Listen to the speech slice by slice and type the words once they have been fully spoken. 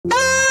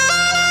Thank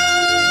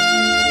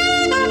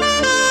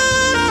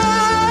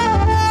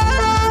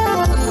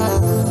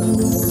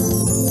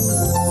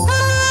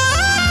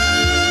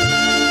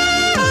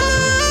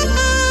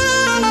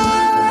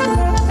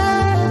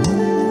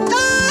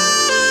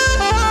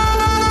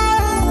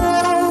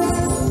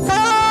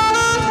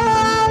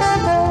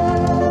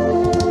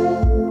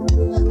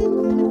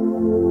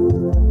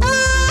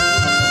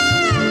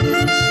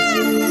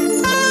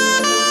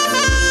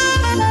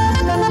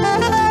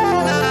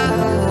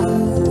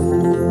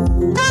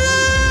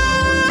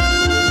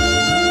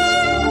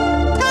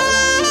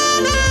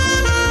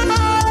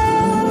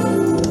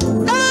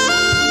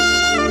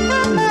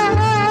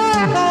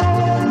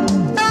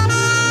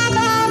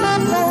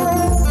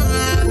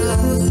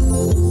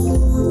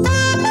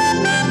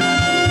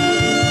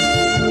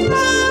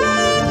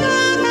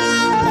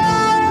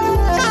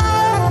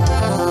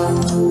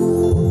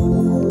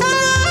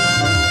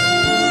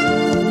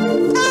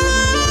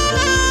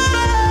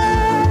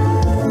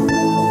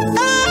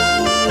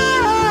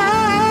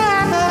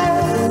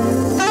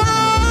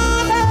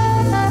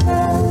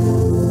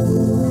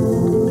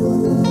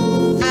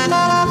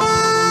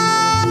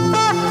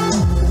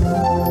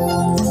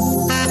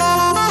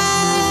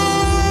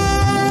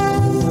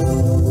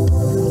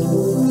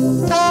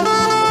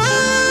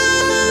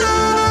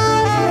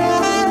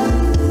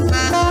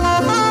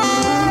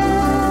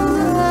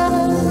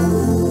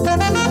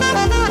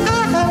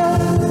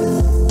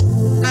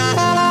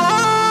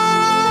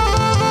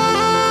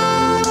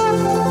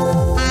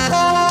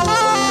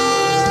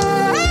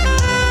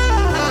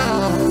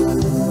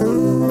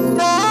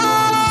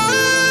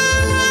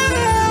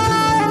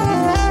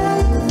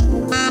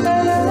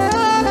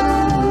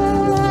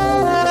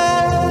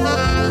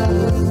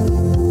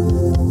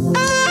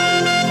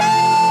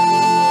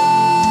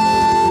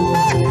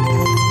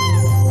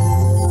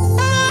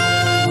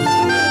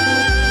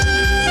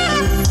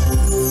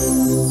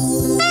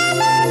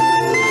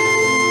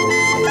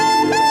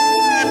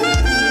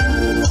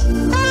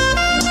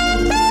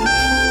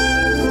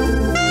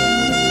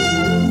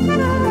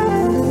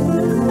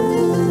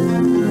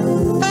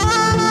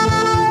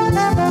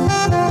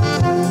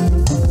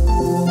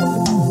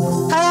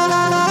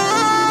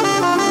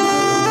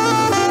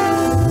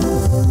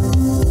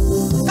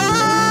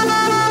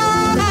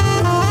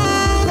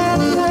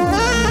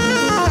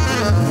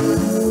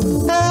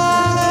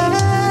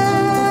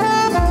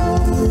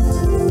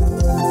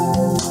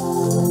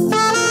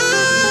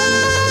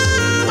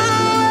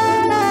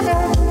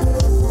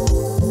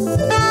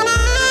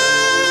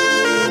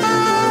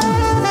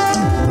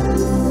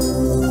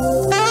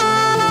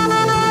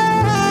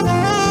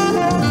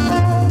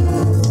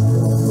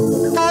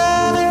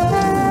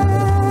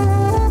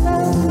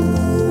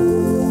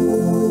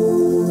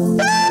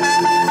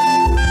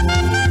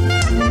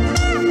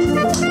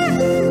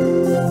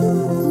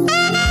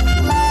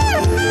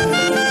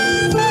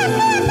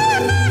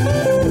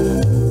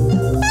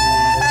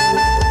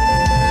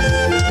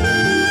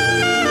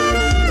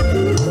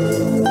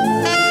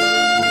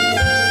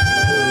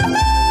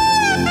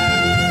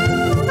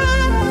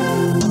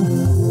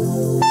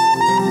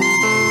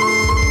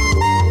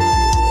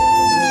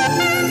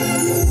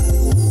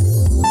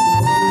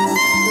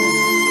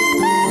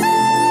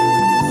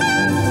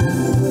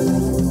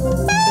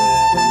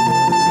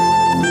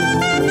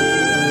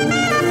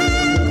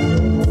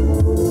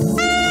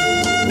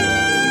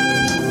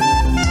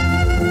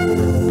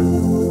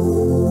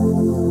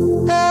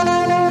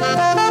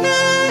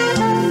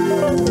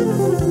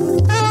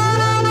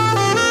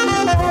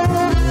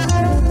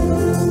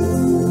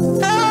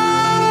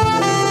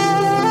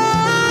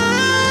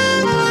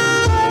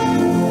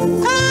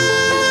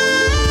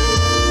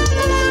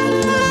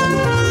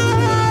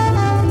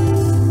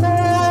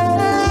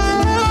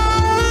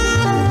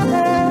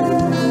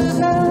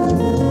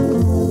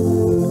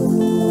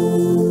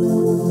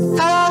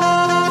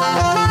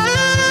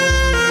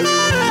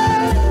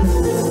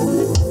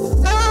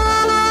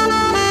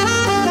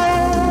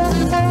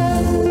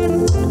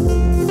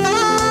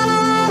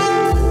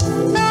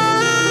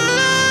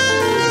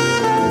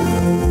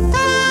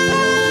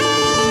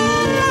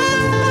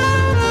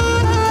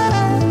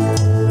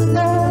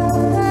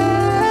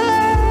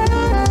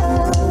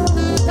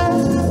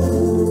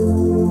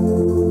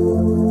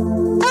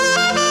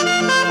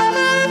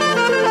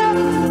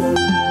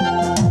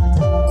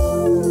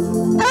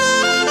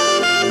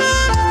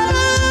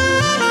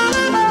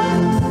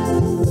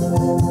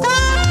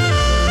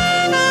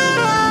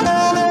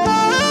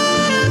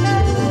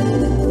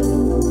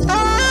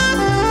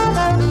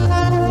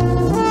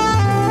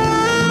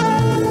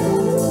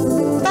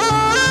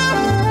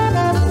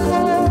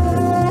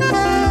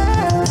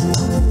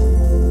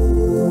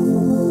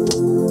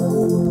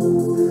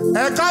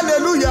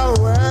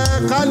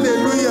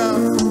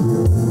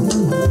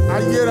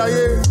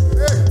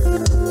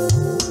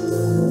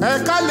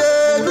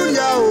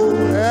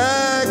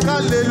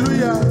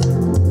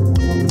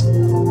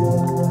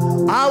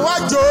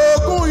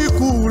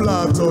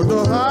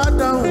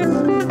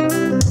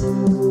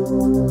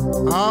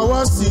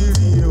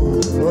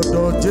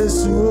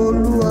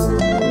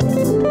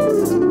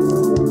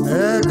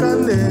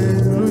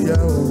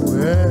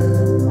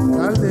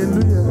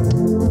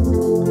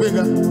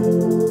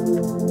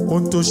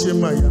ohun tó ṣe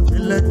máa yà mí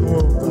lẹ́nu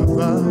o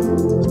bàbá.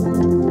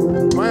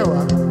 Máìwá,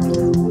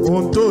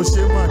 ohun tó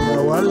ṣe máa yà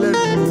wá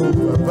lẹ́nu o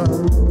bàbá.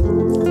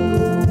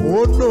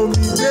 Ó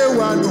lómi dé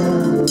wa nù,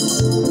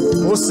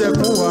 ó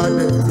sẹ́kún wa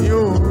lẹ́ni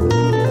o.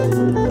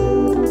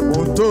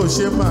 Ohun tó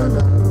ṣe máa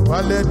yà wá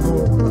lẹ́nu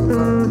o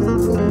bàbá.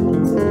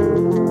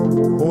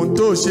 Ohun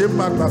tó ṣe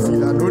máa gbà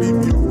fìlà lórí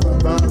mi o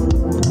bàbá.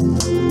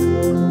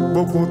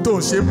 Gbogbo tó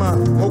ṣe máa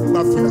ó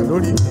gbà fìlà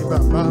lórí mi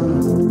bàbá.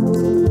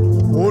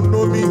 Ó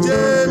lómi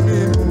jẹ́ mi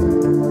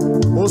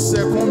nù, ó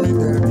sẹ́kún mi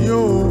dẹ̀rín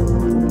o.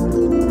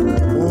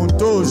 Ohun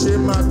tó ṣe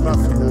máa gbà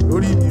fìlà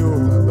lórí mi o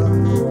bàbá.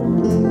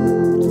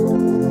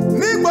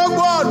 Ní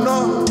gbogbo ọ̀nà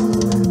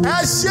ẹ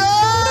ṣé.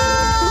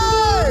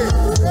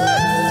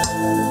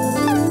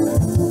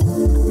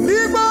 Ní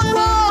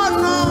gbogbo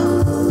ọ̀nà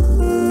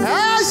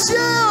ẹ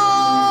ṣé o.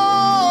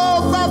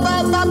 Bàbá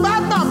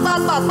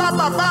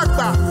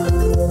àgbà.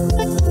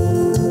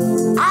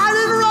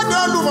 Arínúròde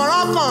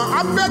olùmọ̀ràn kan,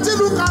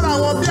 abẹ́tílù kára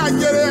àwọn bí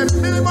àjẹrẹ ẹ̀mí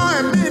mímọ́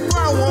ẹ̀mí inú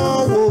àwọn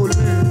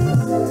wòlíì.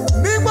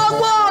 Ní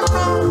gbogbo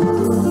ọ̀nà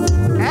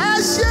ẹ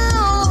ṣé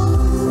o.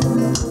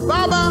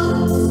 Bàbá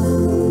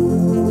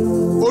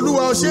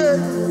Olúwa o ṣé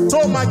tó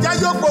máa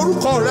jáyọ́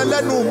porúkọ rẹ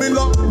lẹ́nu mi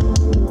lọ.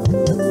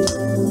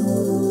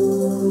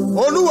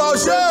 Olúwa o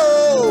ṣé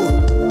o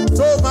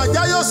tó máa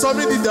jáyọ́ sọ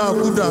mí di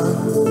dàkúdà.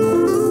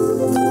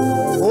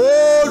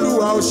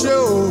 Olúwa o ṣé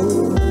o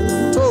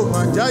tó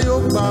máa jáyọ́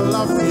gba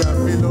láfíà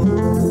mi lọ.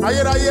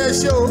 Ayérayé ẹ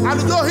ṣé o.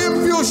 AlujoHymn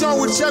Fusion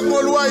with Segun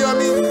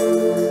Oluwayomi,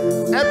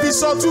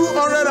 episode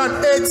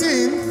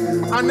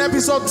 218 and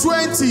episode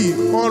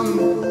 20 on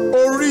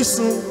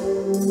Orisun.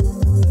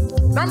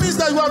 That means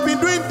that you have been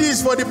doing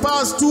this for the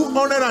past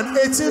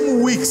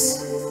 218 weeks.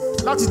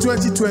 Láti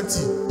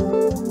 2020.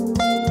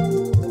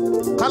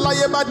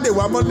 Káláyé bá dè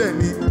wá mọ́lẹ̀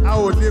ni a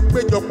ò lè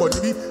péjọpọ̀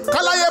níbí.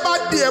 Káláyé bá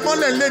dè ẹ́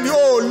mọ́lẹ̀ lé ni o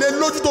ò lè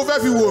lójú tó fẹ́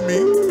fi wò mí.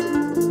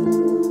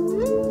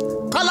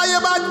 Káláyé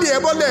bá dè ẹ́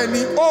mọ́lẹ̀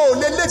ni o ò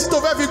lè létí tó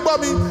fẹ́ fi gbọ́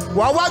mi.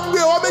 Wà wá gbé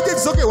ọwọ́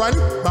méjèèjì sókè wá ní.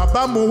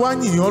 Bàbá mo wá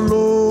yìn ọ́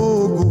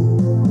lógo.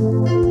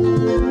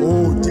 Ó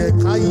jẹ́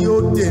káyé ó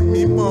dè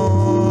mí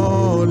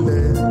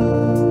mọ́lẹ̀.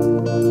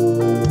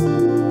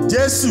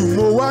 Jésù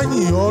mo wá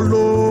yìn ọ́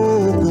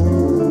lógo.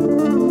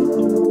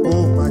 Ó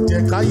mà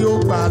jẹ́ káyé ó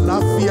gba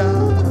àlàáfíà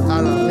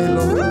ara mi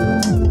lọ.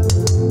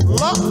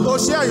 Lọ́ o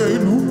ṣe àyàn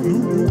ìlú.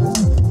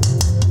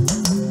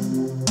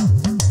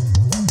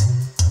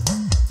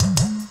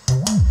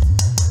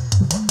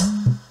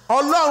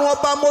 Ọlọ́run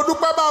ọba mo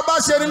dúpẹ́ bá a bá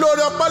ṣe ní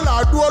lórí ọpẹ́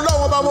làádú.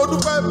 Ọlọ́run ọba mo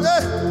dúpẹ́.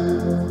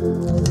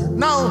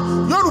 Now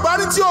Yorùbá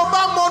ní tí o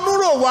bá mọ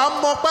núrò wá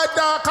mọ pẹ́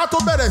dá ká tó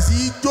bẹ̀rẹ̀ sí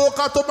í jó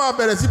ká tó máa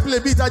bẹ̀rẹ̀ sí play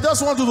beat. I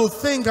just want you to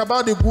think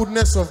about the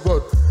goodness of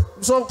God.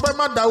 So pẹ́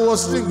má dáwọ́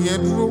string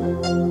yẹn dúró.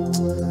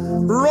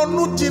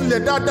 Ronú jinlẹ̀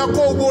dáadáa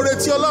kó owó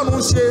retí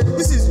Ọlọ́run ṣe.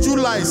 This is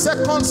July,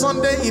 second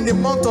Sunday in the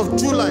month of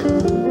July.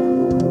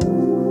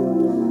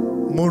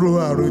 Mo ro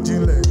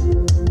àròjinlẹ̀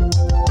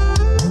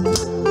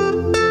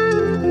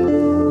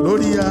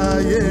lórí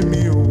ayé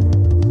mi o.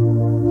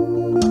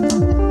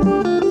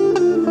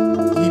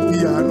 Ibi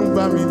àánú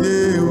bá mi dé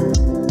o.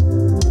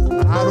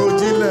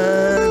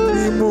 Àròjinlẹ̀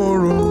ni mo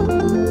rò.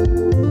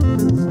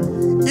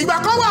 Ìgbà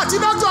kan wà tí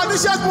dókítà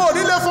oníṣègùn ò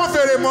nílé fún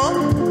fèrè mọ́.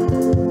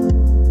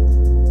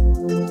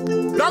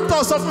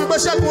 Doctor sọ fún mi pé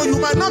Ṣẹ́gun, you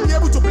might not be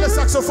able to play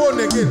saxophone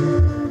again.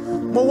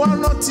 Mo wá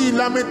rántí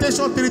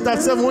Lamentation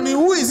 3:37. Ó ní,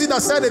 who is it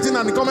that said a thing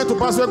and it coming to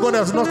pass where God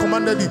has not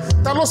commanded it?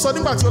 Ta ló sọ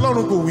nígbà tí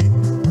Ọlọ́run kò wí?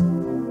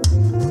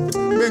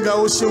 Gbẹ̀ngà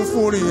ó ṣeun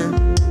fún orin yẹn.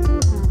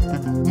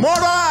 Mo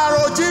rọ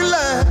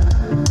àròjinlẹ̀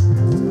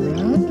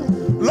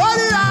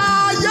lórí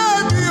ayé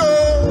mi o.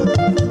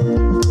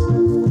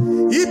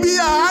 Ibi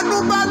àánú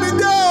bá mi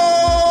dé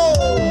o.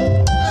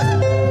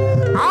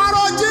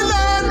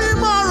 Àròjinlẹ̀ ni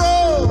mo rò.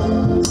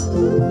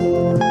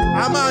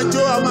 A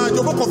máa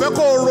jó bó kò fẹ́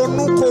kó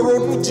ronú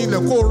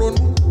jinlẹ̀ kó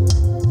ronú.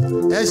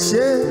 Ẹ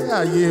ṣé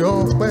àyè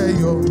ọpẹ́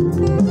yọ.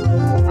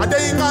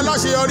 Adéyínká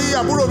Aláṣeyọrí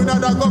àbúrò mi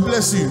dáadáa, God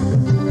bless you.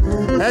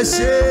 Ẹ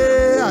ṣé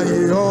àyè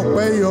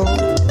ọpẹ́ yọ.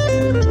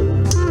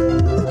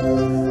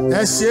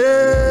 Ẹ ṣé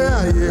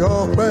àyè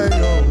ọpẹ́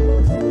yọ.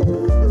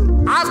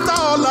 After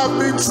all I've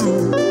been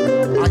through,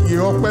 àyè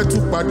ọpẹ́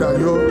tún padà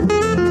yọ.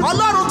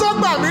 Ọlọ́run tó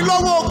gbà mí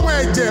lọ́wọ́ ogun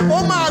ẹ̀jẹ̀, ó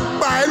máa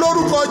gbà ẹ́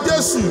lórúkọ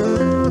Jésù.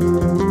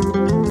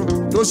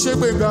 Tó ṣe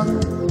Gbénga.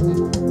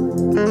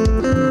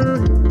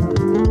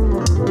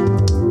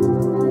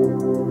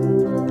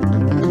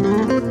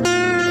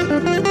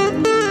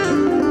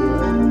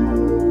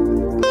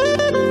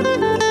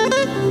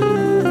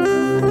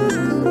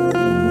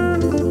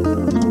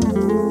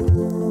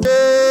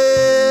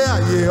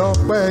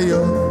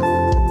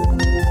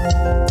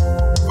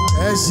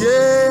 Ẹ ṣé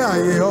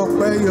àyè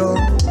ọpẹ́ yọ.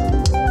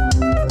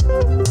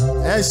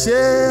 Ẹ ṣé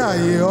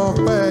àyè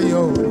ọpẹ́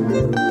yọ.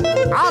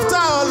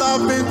 After all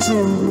I've been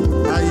through,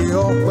 àyè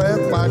ọpẹ́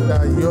padà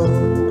yọ.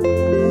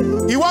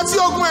 Ìwọ tí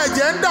ogun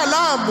ẹ̀jẹ̀ ń dà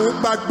láàmú,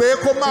 gbàgbé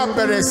kó máa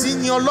bẹ̀rẹ̀ sí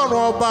yin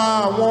Ọlọ́run ọba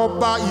àwọn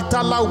ọba.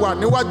 Ìtàláwà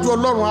níwájú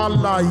Ọlọ́run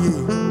alààyè.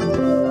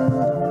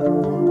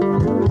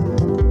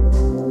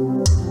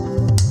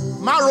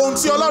 Má ro ohun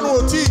tí Ọlọ́run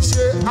ò tí ì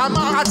ṣe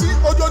àti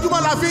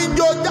ojoojúmọ́ la fi ń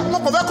jó. Mo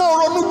kàn fẹ́ kó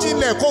ronú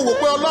jinlẹ̀ kó wò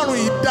pé Ọlọ́run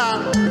yìí dáa.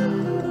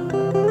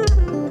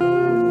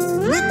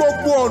 Ní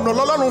gbogbo ọ̀nà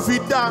lọ́lọ́run fi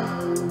dáa.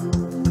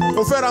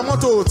 O fẹ́ ra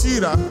mọ́tò ò tí ì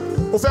rà,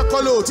 o fẹ́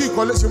kọ́lé ò tí ì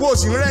kọ́lé, ṣe bó o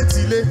sì ń rẹ́ǹtì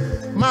ilé,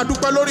 máa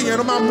dúpẹ́ lórí yẹn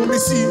ló máa mú mi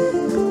sí i.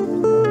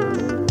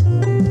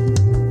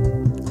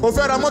 O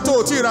fẹ́ ra mọ́tò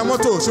ò tí ì ra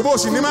mọ́tò, ṣe bó o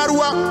sì ní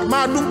márúwá,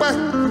 máa dúpẹ́.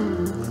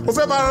 O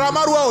fẹ́ ra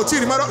márúwá ò tí ì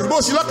rí márúwá, ṣe bó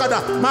o sì lọ́kadà,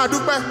 máa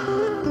dúpẹ́.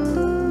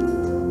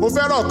 O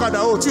fẹ́ ra ọ̀kadà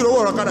ò tí ì rówó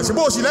ọ̀kadà, ṣe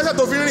bó o sì lẹ́sẹ̀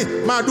tó fi ń rìn,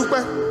 máa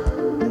dúpẹ́.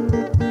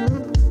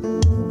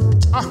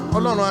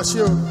 Ọlọ́run a ṣé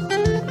o,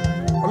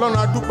 Ọlọ́run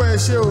a dúpẹ́, ẹ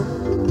ṣé o,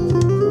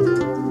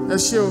 ẹ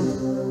ṣé o,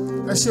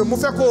 ẹ ṣé o. Mo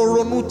fẹ́ kó o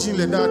ronú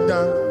jinlẹ̀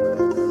dáadáa.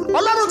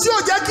 Ọlọ́run tí ò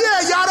jẹ́ kí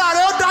ẹ̀yà ara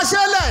rẹ̀ ó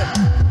daṣẹ́lẹ̀.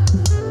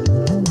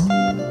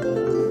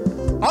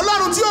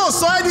 Ọlọ́run tí ò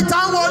sọ ẹni tá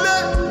ń wọlé.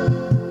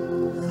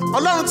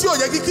 Ọlọ́run tí ò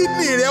jẹ́ kí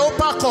kídìnì rẹ̀ ó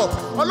pack up.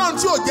 Ọlọ́run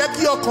tí ò jẹ́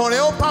kí ọkàn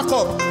rẹ̀ ó pack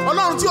up.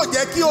 Ọlọ́run tí ò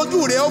jẹ́ kí ojú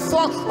rẹ̀ ó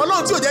fọ́.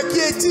 Ọlọ́run tí ò jẹ́ kí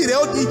etí rẹ̀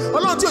ó di.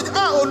 Ọlọ́run tí ò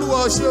jẹ́ Olúwa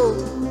o ṣé o.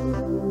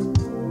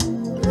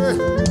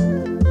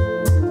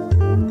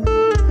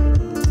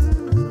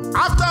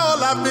 After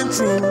all I've been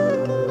through,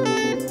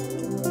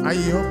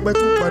 ayé ọpẹ́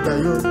tún padà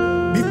yọ.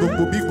 Bí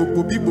gbogbo bí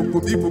gbogbo bí gbogbo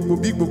bí gbogbo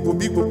bí gbogbo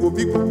bí gbogbo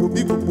bí gbogbo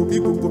bí gbogbo bí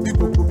gbogbo bí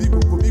gbogbo bí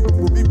gbogbo bí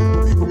gbogbo bí gbogbo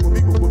bí gbogbo bí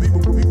gbogbo bí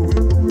gbogbo bí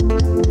gbogbo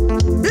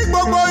bí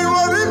gbogbo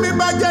ìròrí mi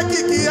bá jẹ́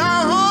kìkì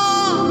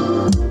ahọ́n.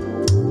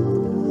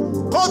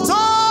 Kò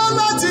tó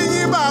láti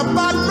yìn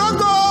bàbá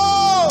lógo.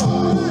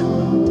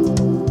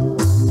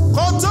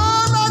 Kò tó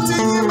láti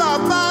yìn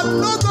bàbá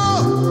lógo.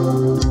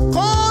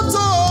 Kò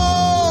tó.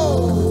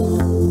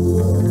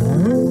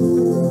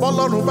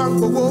 Bọ́lọ́run bá ń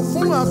gbogbo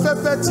fún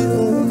afẹ́fẹ́ tí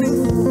mò ń mí.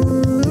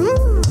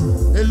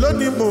 Èló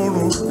ni mo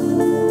rò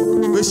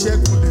pé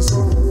Ṣẹ́gun lè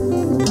san.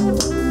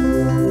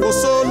 Kò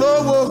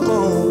sólówó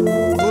kan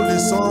tó lè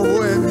san owó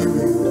ẹ̀mí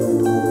mi.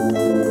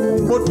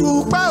 Mo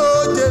dúpẹ́ o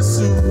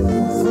Jésù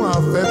fún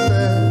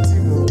afẹ́fẹ́ tí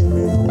mò ń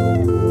mí.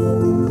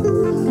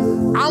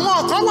 Àwọn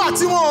kan wà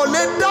tí wọn ò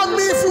lè dá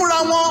mí fúnra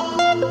wọn.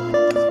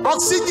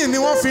 Oxygen ni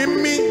wọ́n fi ń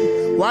mí.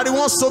 Wàá rí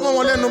wọ́n so mọ́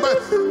wọn lẹ́nu báyìí.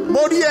 Mo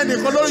rí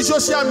ẹnìkan lórí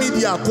social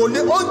media,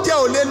 oúnjẹ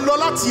ò lè lọ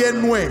láti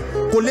ẹnu ẹ̀,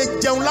 kò lè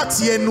jẹun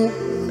láti ẹnu.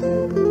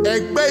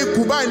 Ẹgbẹ́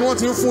ikùn báyìí ni wọ́n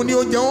ti ń fún ní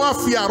oúnjẹ, wọ́n wá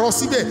fi àrọ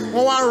síbẹ̀,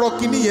 wọ́n wá ń rọ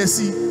kíní yẹn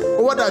sí i.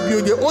 Ó wá dàbí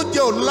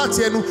oúnjẹ ò lọ láti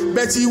ẹnu.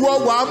 Bẹ̀tì ìwọ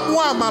wàá mú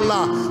àmàlà,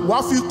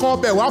 wàá fi kan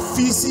ọbẹ̀, wàá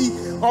fi sí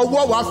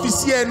ọwọ́, wàá fi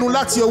sí ẹnu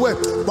láti ọwọ́ ẹ̀.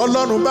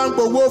 Ọlọ́run bá ń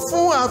gbowó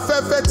fún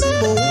afẹ́fẹ́ tí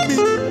mò ń mí.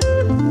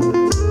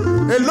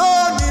 Èló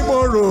ni mo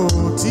rò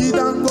tí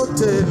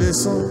Dangote lè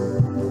san.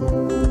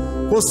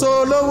 Kò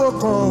sólówó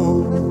kan o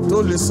tó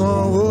lè san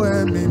owó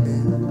ẹ̀mí mi.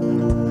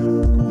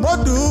 Mo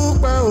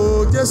dúpẹ́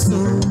o Jésù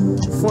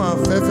fún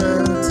afẹ́fẹ́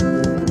tí mo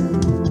mí.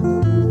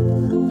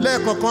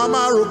 Lẹ́ẹ̀kọ̀ọ̀kan a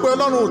máa rò pé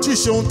Ọlọ́run ò tí ì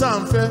ṣe ohun tá à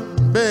ń fẹ́.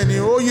 Bẹ́ẹ̀ ni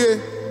ó yé.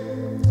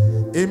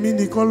 Èmi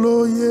nìkan ló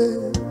yé.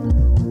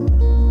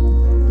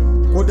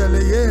 Kò dẹ̀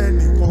lè yé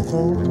ẹnì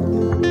kankan.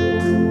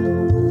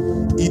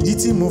 Ìdí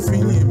tí mo fi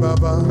yìn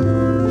bàbá.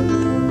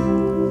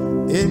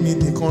 Èmi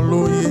nìkan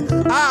ló yé.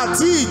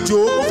 Àti ìjó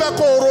mo fẹ́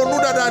kó o ronú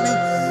dáadáa ni.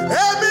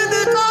 Èmi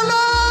nìkan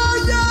ló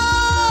yé.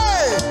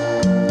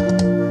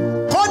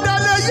 Kò dẹ̀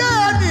lè yé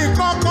ẹnì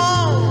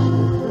kankan.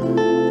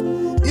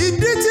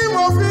 Ìdí tí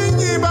mo fi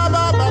yìn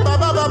bàbá.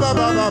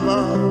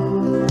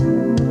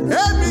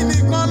 Èmi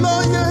nìkan ló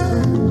yé.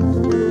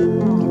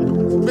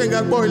 Gbẹ̀ngà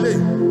gbọ́ ilé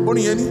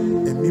orin yẹn ní.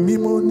 Ẹ̀mí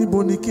mímọ́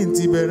níbo ni kí n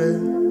ti bẹ̀rẹ̀?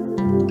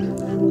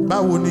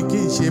 Báwo ni kí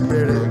n ṣe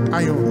bẹ̀rẹ̀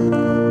ayọ̀?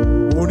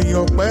 Orin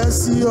ọpẹ́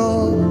sí ọ.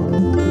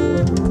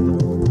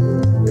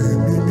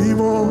 Ẹ̀mí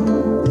mímọ́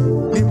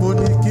níbo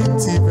ni kí n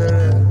ti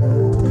bẹ̀rẹ̀?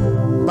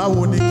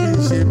 Báwo ni kí n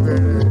ṣe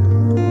bẹ̀rẹ̀?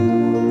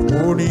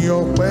 Orin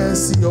ọpẹ́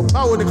sí ọ.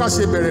 Báwo ni ká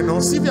ṣe bẹ̀rẹ̀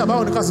náà? Síbíà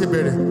báwo ni ká ṣe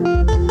bẹ̀rẹ̀?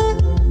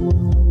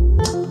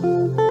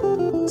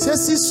 Ṣé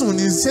sísùn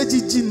ni, ṣé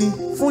jíjí ni,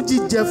 fún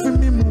jíjẹ, fún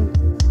mímu?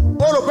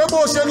 O rò pé bó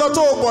o ṣe lọ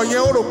tó o bọ̀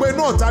yẹn, o rò pé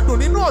inú ọ̀tá dùn.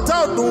 Nínú ọ̀tá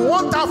dùn,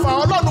 wọ́n ta fà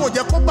Ọlọ́run ò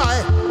jẹ́ kó bà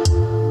ẹ́.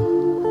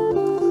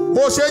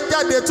 Bó ṣe ń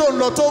jáde tó ń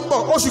lọ tó ń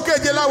bọ̀, oṣù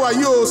keje láwa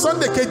yìí o,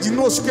 Sunday kejì ní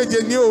oṣù keje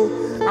ní o.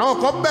 Àwọn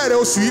kan bẹ̀rẹ̀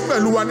oṣù yìí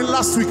pẹ̀lú wa ní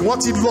last week, wọ́n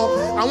ti lọ.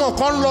 Àwọn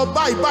kan ń lọ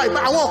báyìí,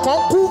 àwọn kan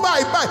kú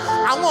báyìí,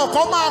 àwọn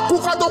kan máa kú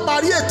ká tó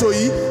parí ètò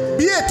yìí.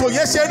 Bí ètò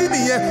yẹn ṣe rí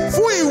nìyẹn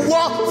fún ìwọ,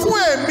 fún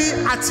èmi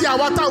àti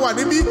àwa tá a wà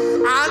níbí,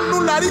 àánú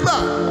la rí gbà.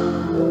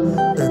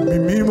 Ẹ̀mí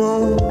mímọ́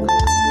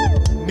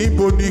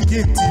níbo ni kí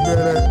n ti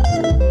bẹ̀rẹ̀?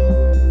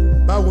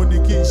 Báwo ni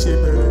kí n ṣe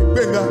bẹ̀rẹ̀?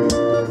 Gbẹ̀ngà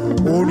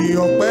orin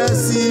ọpẹ́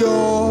sí ọ.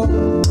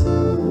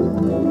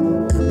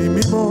 Ẹ̀mí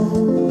mímọ́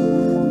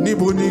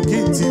níbo ni kí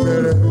n ti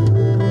bẹ̀rẹ̀?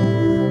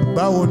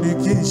 Báwo ni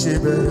kí n ṣe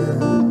bẹ̀rẹ̀?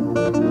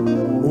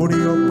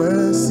 Orin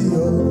ọpẹ́ sí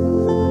ọ.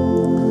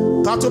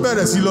 Ká tó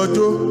bẹ̀rẹ̀ sí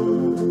lọ́jọ́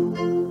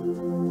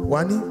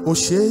wà ní o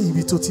ṣe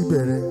ibi tó ti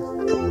bẹ̀rẹ̀,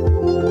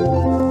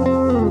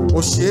 o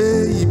ṣe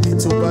ibi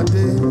tó bá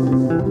dé.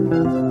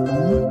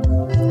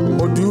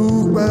 Mo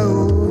dúpẹ́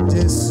o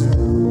Jésù,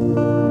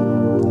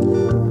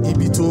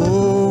 ibi tó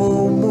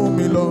mú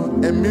mi lọ.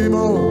 Ẹ̀mí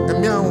mímọ́,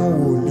 ẹ̀mí àwọn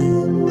wòlíì,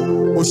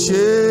 o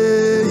ṣe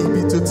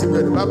ibi tó ti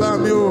bẹ̀rẹ̀. Bàbá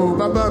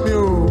mi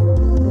o,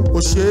 o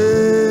ṣe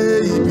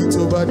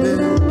wa dé.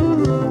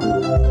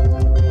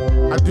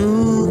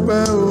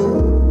 Adúpẹ́ o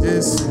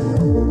Jésù,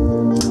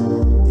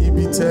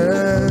 ibi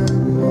tẹ́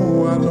mú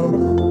wa lọ.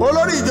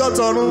 Olórí ìjọ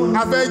tọ̀run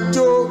a fẹ́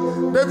jó,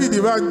 David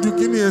bá ju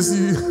kíní ẹ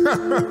sí.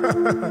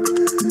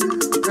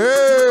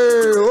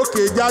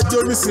 Ókè jájó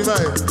nísìnyí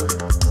ẹ̀.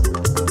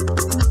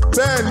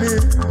 Bẹ́ẹ̀ni,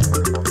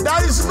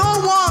 there is no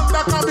one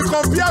that can be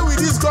compared with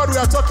this God we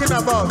are talking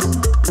about.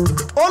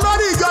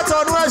 Olórí ìjọ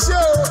tọ̀run ẹ ṣé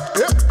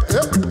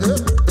o.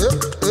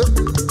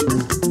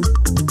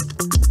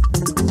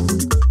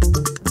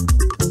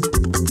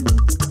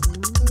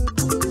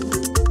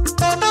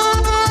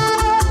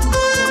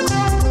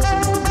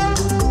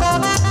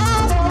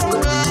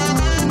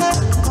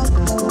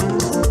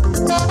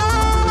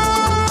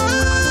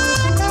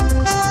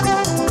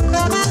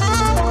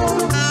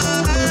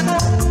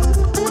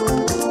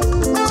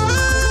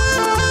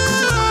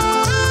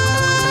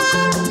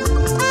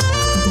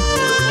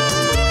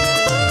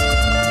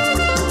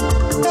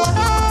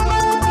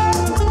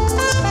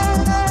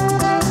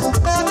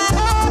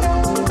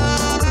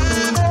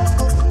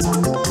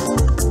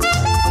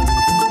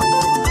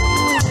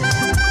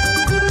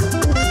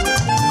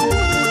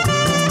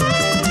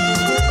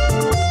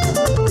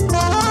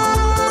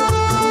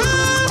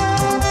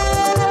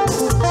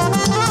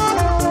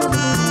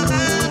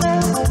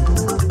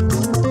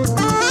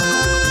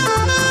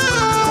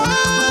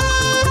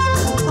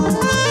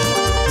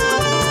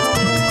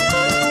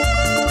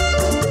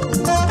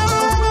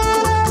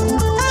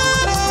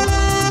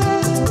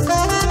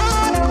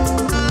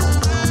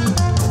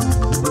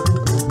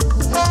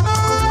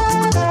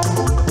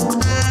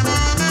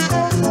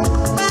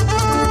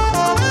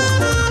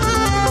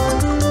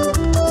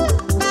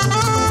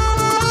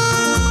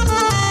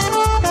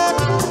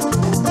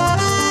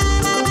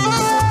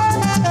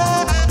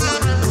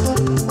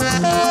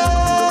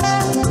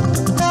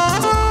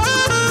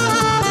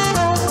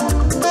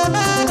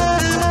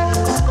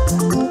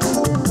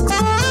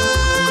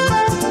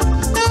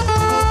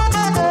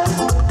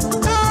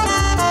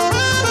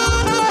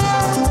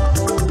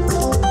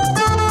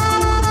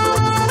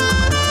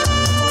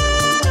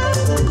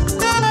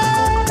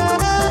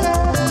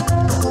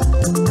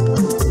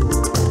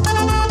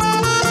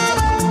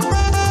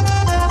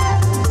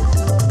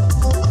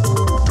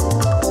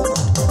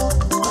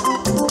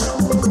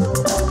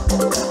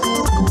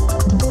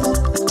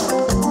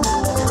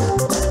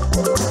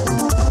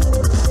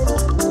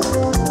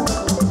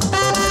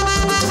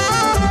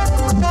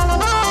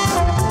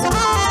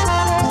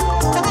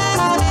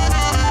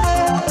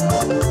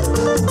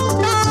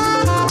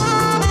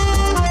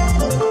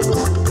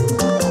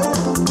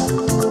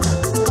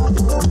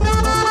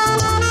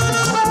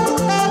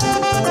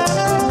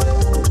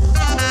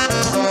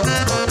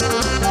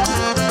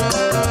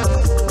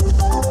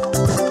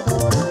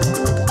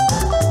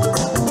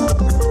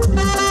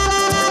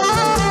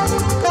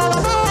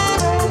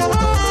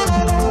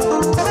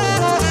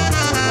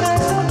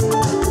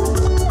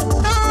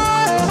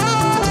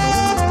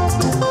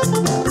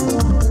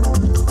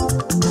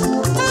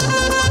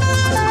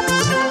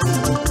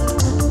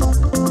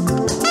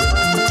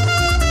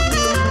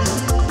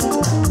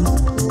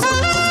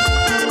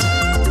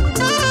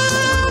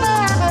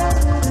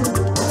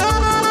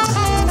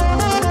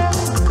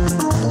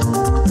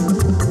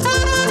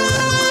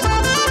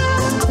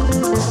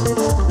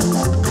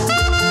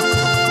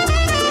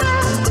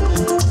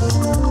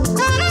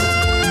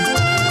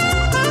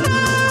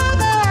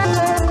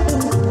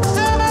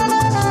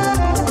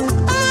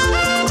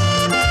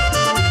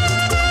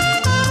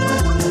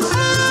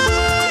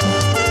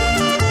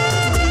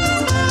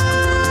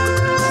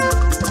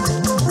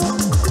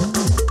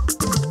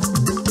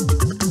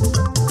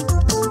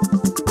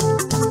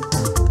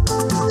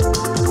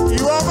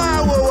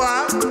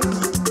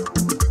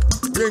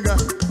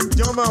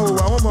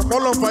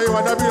 ọlọ́pàá ayé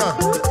wa dábìrà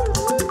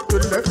to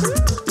the left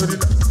to the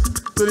left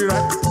to the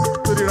right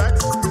to the right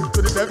to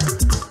the left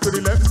to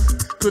the left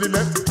to the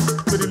left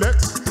to the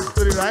left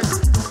to the right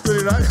to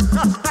the right.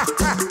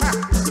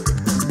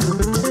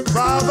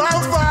 Bàbá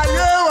ń fa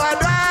ayé wa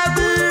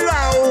dábìrà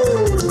o.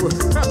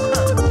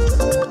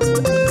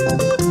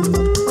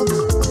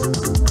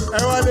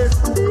 Ẹ wálé.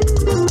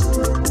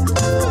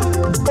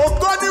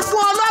 Ògo ni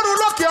fún Ọlọ́run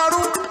lókè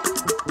ọ̀run.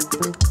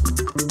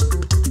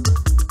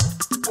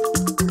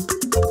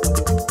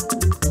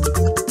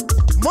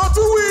 Mo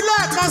tún wí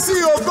lẹ́ẹ̀kan sí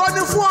ògo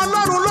ni fún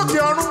Ọlọ́run lókè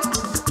ọ̀run.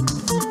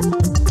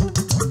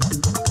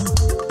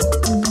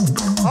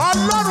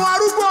 Ọlọ́run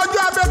arúgbó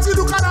ọjọ́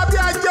abẹ́tílu kára bí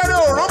ajẹrẹ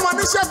òrán mọ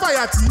níṣẹ́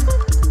fàyàtì.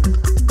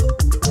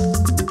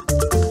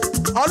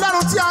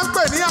 Ọlọ́run tí a ń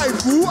pè ní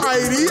àìkú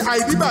àìrí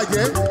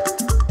àìdíbàjẹ́.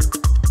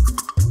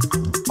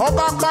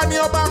 Ọba pani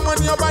ọba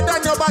mọ́ni ọba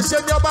dání ọba ṣe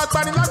ni ọba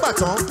gbani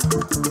lágbàtàn.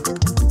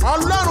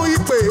 Ọlọ́run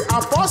ìpè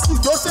àpọ́sù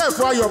Joseph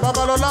Ayọ̀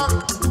Babalọ́lá.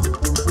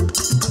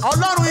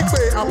 Ọlọ́run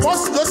ìpè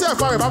àpọ́sù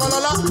Joseph Ayọ̀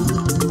Babalọ́lá.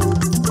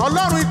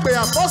 Ọlọ́run ìpè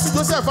àpọ́sù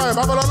Joseph Ayọ̀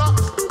Babalọ́lá.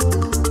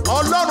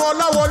 Ọlọ́run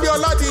Ọláwọlé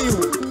Ọládìyàn.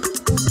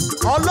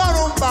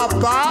 Ọlọ́run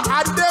bàbá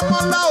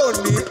Adémọ́lá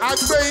Òní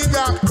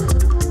Agbéyínga.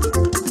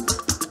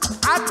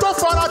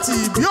 Atófaratì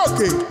ìbí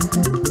òkè.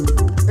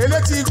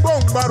 Elétí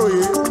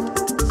gbóǹgbàròyé.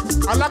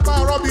 alápá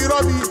rọ́bì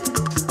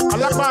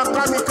alápá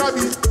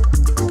kábíkábí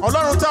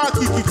ọlọ́run tá a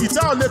kìkìkì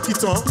tá ò lè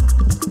kìtàn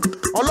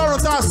ọlọ́run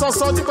tá a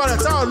sọsọ nípa rẹ̀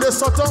tá ò lè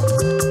sọtán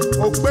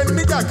ògbéni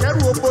níjà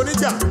kẹrù ogbó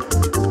níjà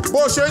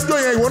bó ṣe ń jó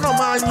yẹn ìwọ náà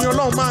máa yin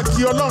ọlọ́run máa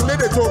kí ọlọ́run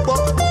lédè tó gbọ́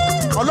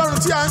ọlọ́run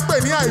tí a ń pè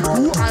ní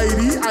àìkú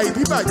àìrí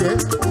àìdíbàjẹ́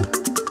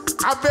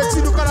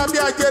abẹ́tìlúkára bí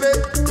ajere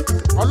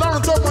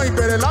ọlọ́run tó mọ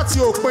ìbẹ̀rẹ̀ láti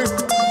òpin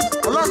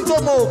ọlọ́run tó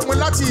mọ òpin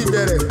láti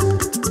ìbẹ̀rẹ̀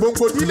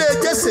gbòǹgbòdílé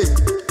jésè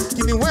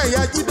kìnìún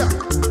ẹ̀yà jídà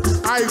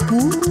àìkú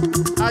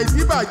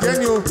àìdíbàjẹ́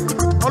ni o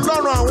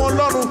ọlọ́run àwọn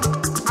ọlọ́run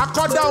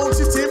akọ́dá ohun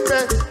tí ti ń bẹ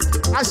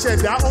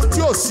aṣẹ̀dá ohun tí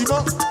ò sí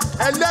mọ́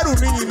ẹlẹ́rù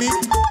níyìn ni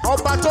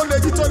ọba tó lè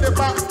jí tó lè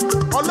pa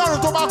ọlọ́run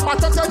tó bá pa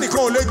tẹ́tẹ́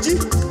nìkan ò lè jí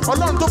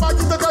ọlọ́run tó bá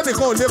jí tẹ́tẹ́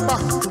nìkan ò lè pa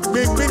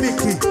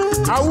gbìngbìnìkì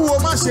àwúwo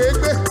má ṣe é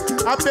gbé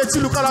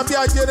abẹ́tìlúkára bí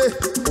ajere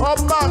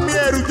ọba mi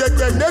ẹ̀rù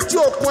jẹ̀jẹ̀ létí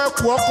òkun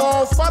ẹkù ọkọ̀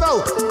fáráò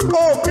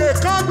òkè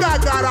kan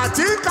gàgàrà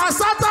tí ń ka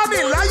sátánì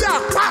láyà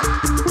pa.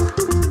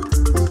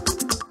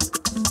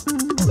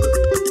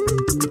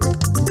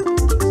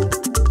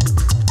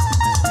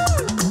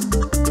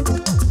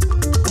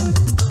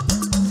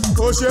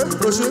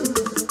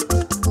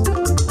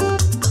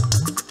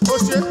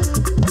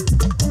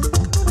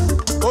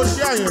 ó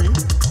ṣe àyàn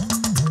yìí.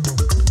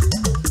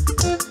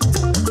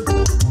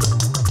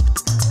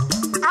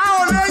 a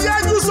ò lè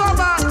yájú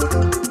sọ́ba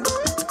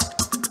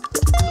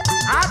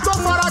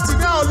àtọ́fara tì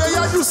ní a ò lè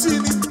yájú sí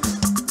ni.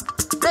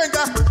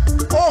 gbẹ̀ngà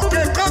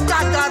òkè kan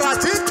gàgàrà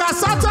tí ń ka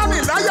sátánì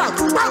láyà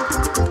pa.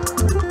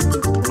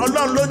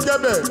 ọlọ́run ló ń jẹ́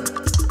bẹ́ẹ̀.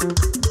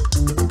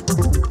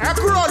 ẹ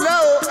kúrò lẹ́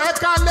o ẹ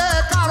kálẹ́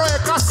ẹ káàárọ̀ ẹ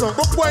káàsán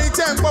gbogbo ẹ̀yin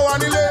tẹ́ ń gbọ́ wa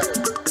nílé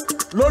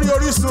lórí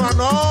Orisun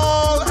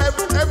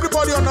and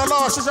everybody on all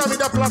our social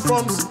media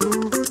platforms.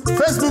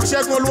 Facebook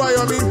Segun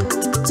Oluwayomi,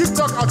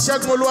 TikTok at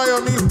Segun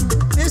Oluwayomi,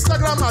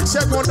 Instagram at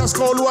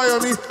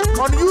Segun_Oluwayomi,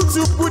 on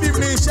YouTube good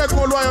evening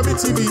Segun Oluwayomi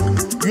TV.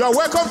 You are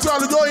welcome to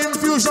AlujoHymn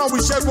Fusion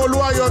with Segun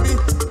Oluwayomi,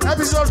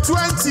 episode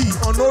 20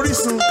 on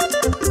Orisun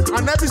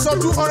and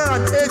episode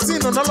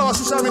 218 on all our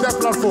social media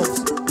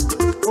platforms.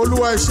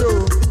 Oluwa ẹ ṣé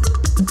o.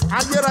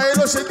 Ayérayé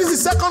ló ṣe. This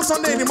is second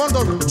Sunday in the month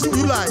of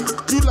July.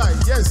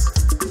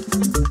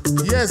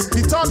 Yes,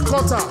 the third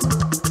quarter.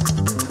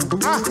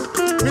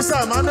 Mr.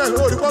 Emmanuel,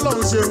 rí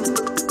bọ́lọ́run ṣe.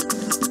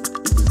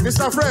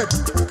 Mr. Fred,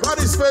 God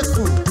is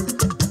faithful.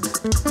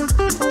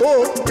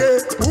 Òkè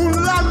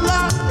ńláńlá,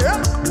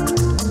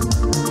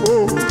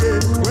 òkè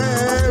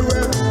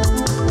wẹ́wẹ́.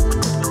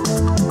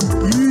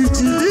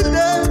 Ìjì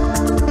líle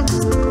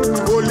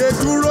kò lè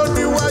dúró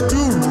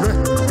níwájú rẹ̀.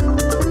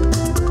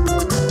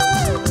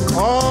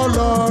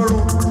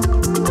 Ọlọ́run.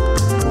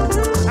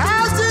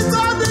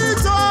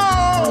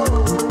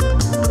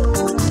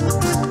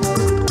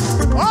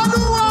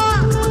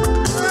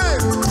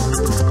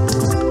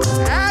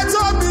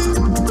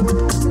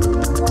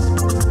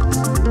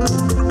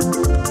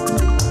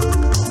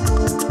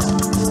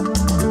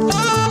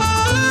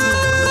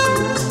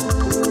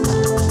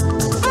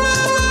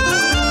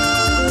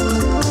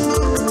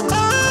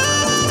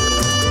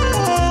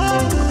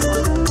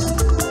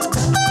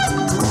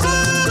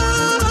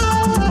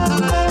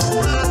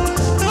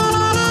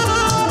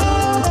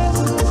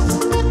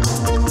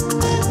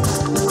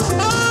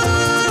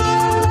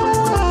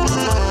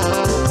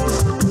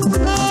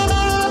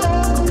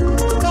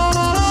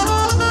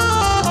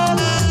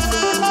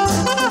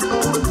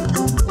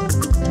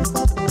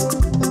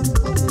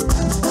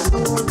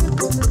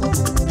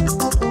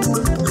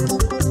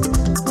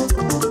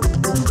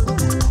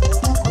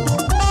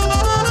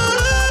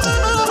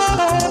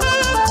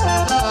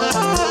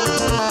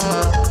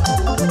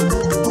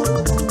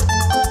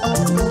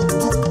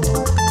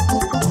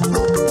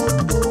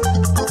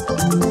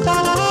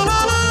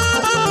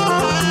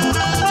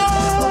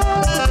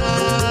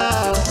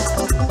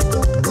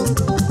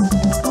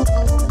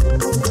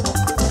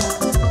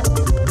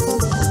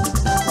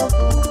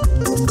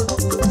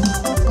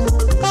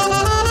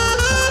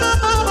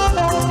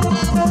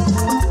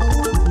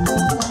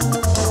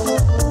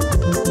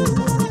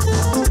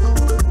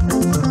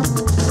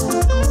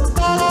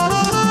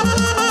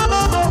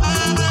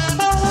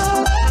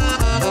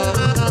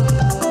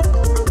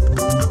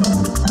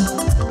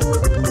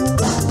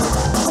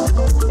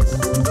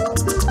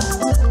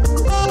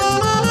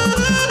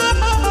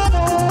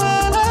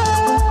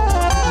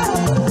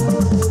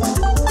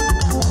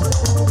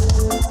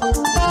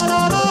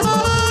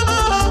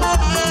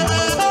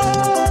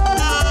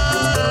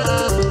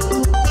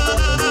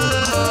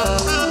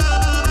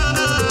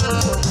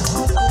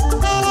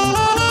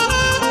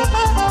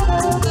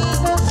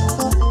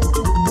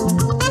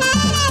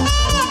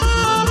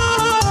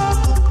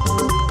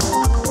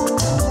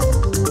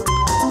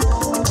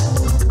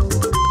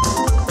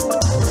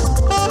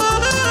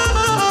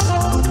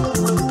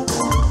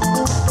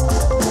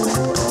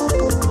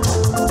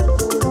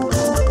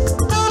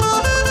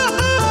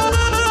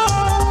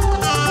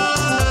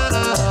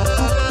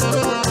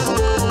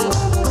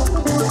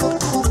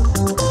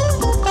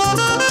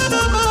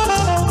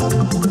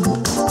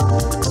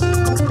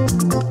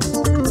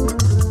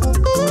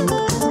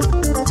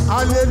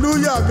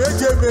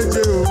 méje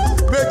méje o.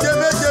 Méje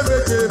méje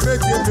méje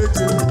méje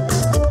méje.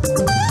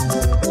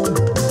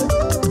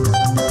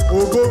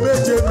 Ògo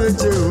méje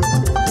méje o.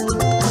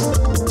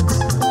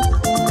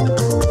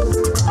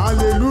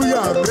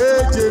 Hallelujah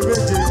méje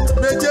méje.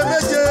 Méje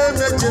méje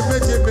méje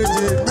méje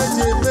méje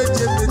méje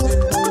méje méje.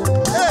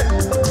 Hey!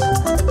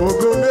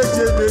 Ògo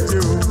méje méje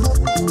o.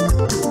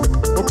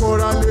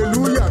 Okoro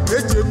hallelujah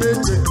méje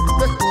méje.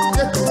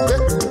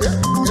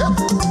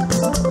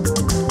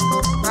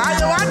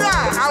 Àyèwádà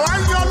àwa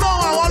ń yan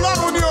Ọlọ́run àwọn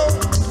Ọlọ́run ni o.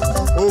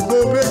 Ògo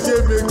méje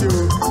méje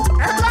o.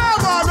 Ẹ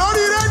káàbọ̀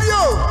lórí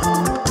rédíò.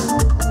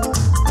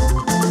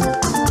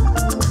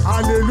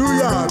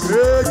 Hallelujah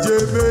méje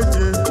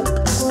méje.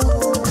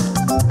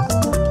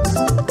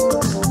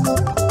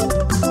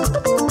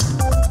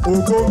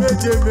 Ògo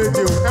méje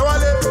méje o. Ẹ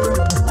wálé.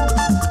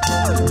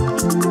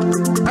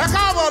 Ẹ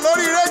káàbọ̀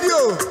lórí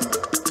rédíò.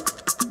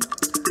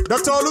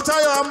 Dr.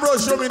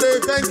 Oluwayomi,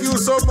 thank you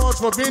so much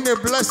for being a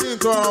blessing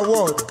to our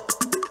world.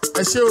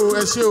 Ẹ ṣé o,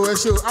 ẹ ṣé o, ẹ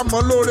ṣé o.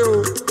 Àmọ́ lóore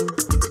o.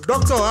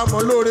 Doctor,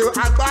 àmọ́ lóore o.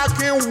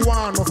 Agbákin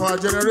one of our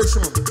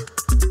generation.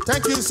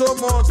 Thank you so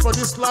much for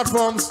these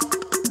platforms.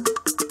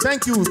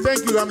 Thank you,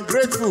 thank you. I'm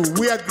grateful.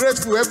 We are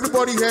grateful.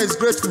 Everybody here is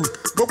grateful.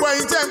 Gbogbo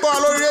ẹ̀yin tẹ́ ń gbọ́ wa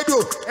lórí rédíò,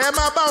 ẹ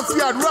máa bá ń fi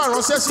àdúrà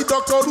ránṣẹ́ sí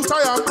Dr.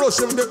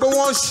 Oluwayomi pé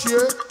wọ́n ṣe,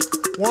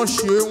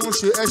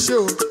 ẹ ṣé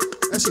o,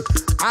 ẹ ṣé.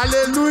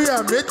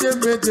 Hallelujah méje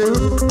méje.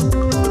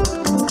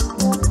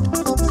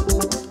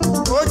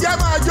 Ó jẹ́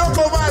máa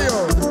jókòó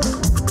báyọ̀.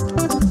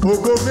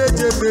 Ògo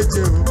méje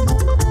méje o.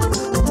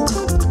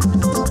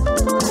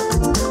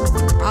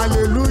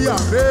 Hallelujah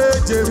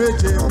méje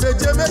méje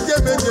méje méje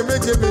méje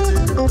méje méje.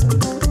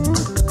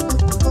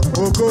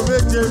 Ògo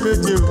méje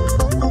méje o.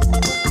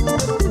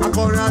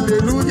 Akọrin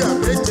hallelujah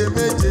méje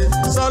méje.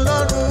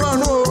 Sọlọ́run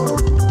ọ̀run o.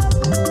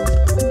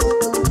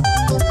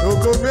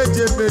 Ògo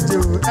méje méje o.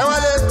 Ẹ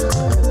wálé.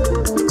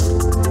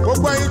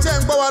 Gbogbo ẹ̀yin tẹ́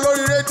ń gbọ́ wa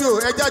lórí rédíò,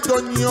 ẹ jájọ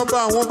yin ọba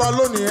àwọn ọba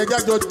lónìí, ẹ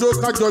jájọ jó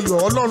kájọ yọ̀,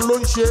 Ọlọ́run ló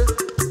ń ṣe.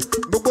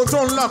 Gbogbo tó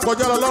ń là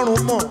kọjá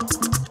lọ́rùn mọ̀.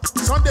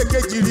 Sunday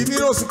kejì rí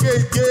nínú oṣù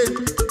keje.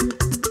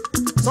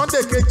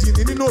 Sunday kejì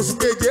ní nínú oṣù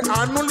keje.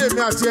 Àánú lèmi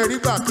àti ẹ̀rí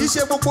gbà. Kì í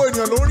ṣe gbogbo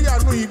ènìyàn ló ń rí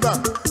àánú yìí gbà.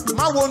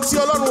 Má wo ohun tí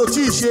Ọlọ́run ò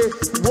tí ì ṣe.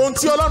 Wo ohun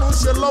tí Ọlọ́run ń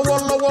ṣe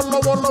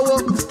lọ́wọ́lọ́wọ́.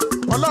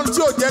 Ọlọ́run tí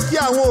ò jẹ́ kí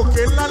àwọn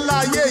òkè ńláńlá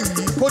ayé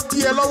yìí kó dí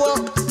ẹ lọ́wọ́.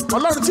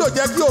 Ọlọ́run tí ò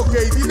jẹ́ kí òkè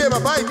ìdílé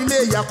bàbá ìdílé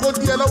ìyá kó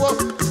dí ẹ lọ́wọ́.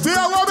 Fi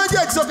ọwọ́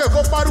méjèèjì sókè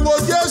kó pariwo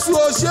Jésù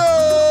o ṣé o.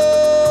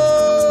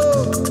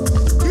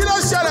 Kí ló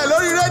ṣẹlẹ̀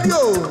lórí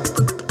rédíò?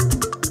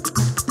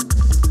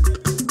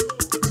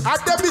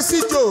 Adébísí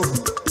Jò,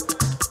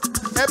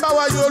 ẹ bá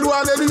wa yin Olúwa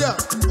hallelujah.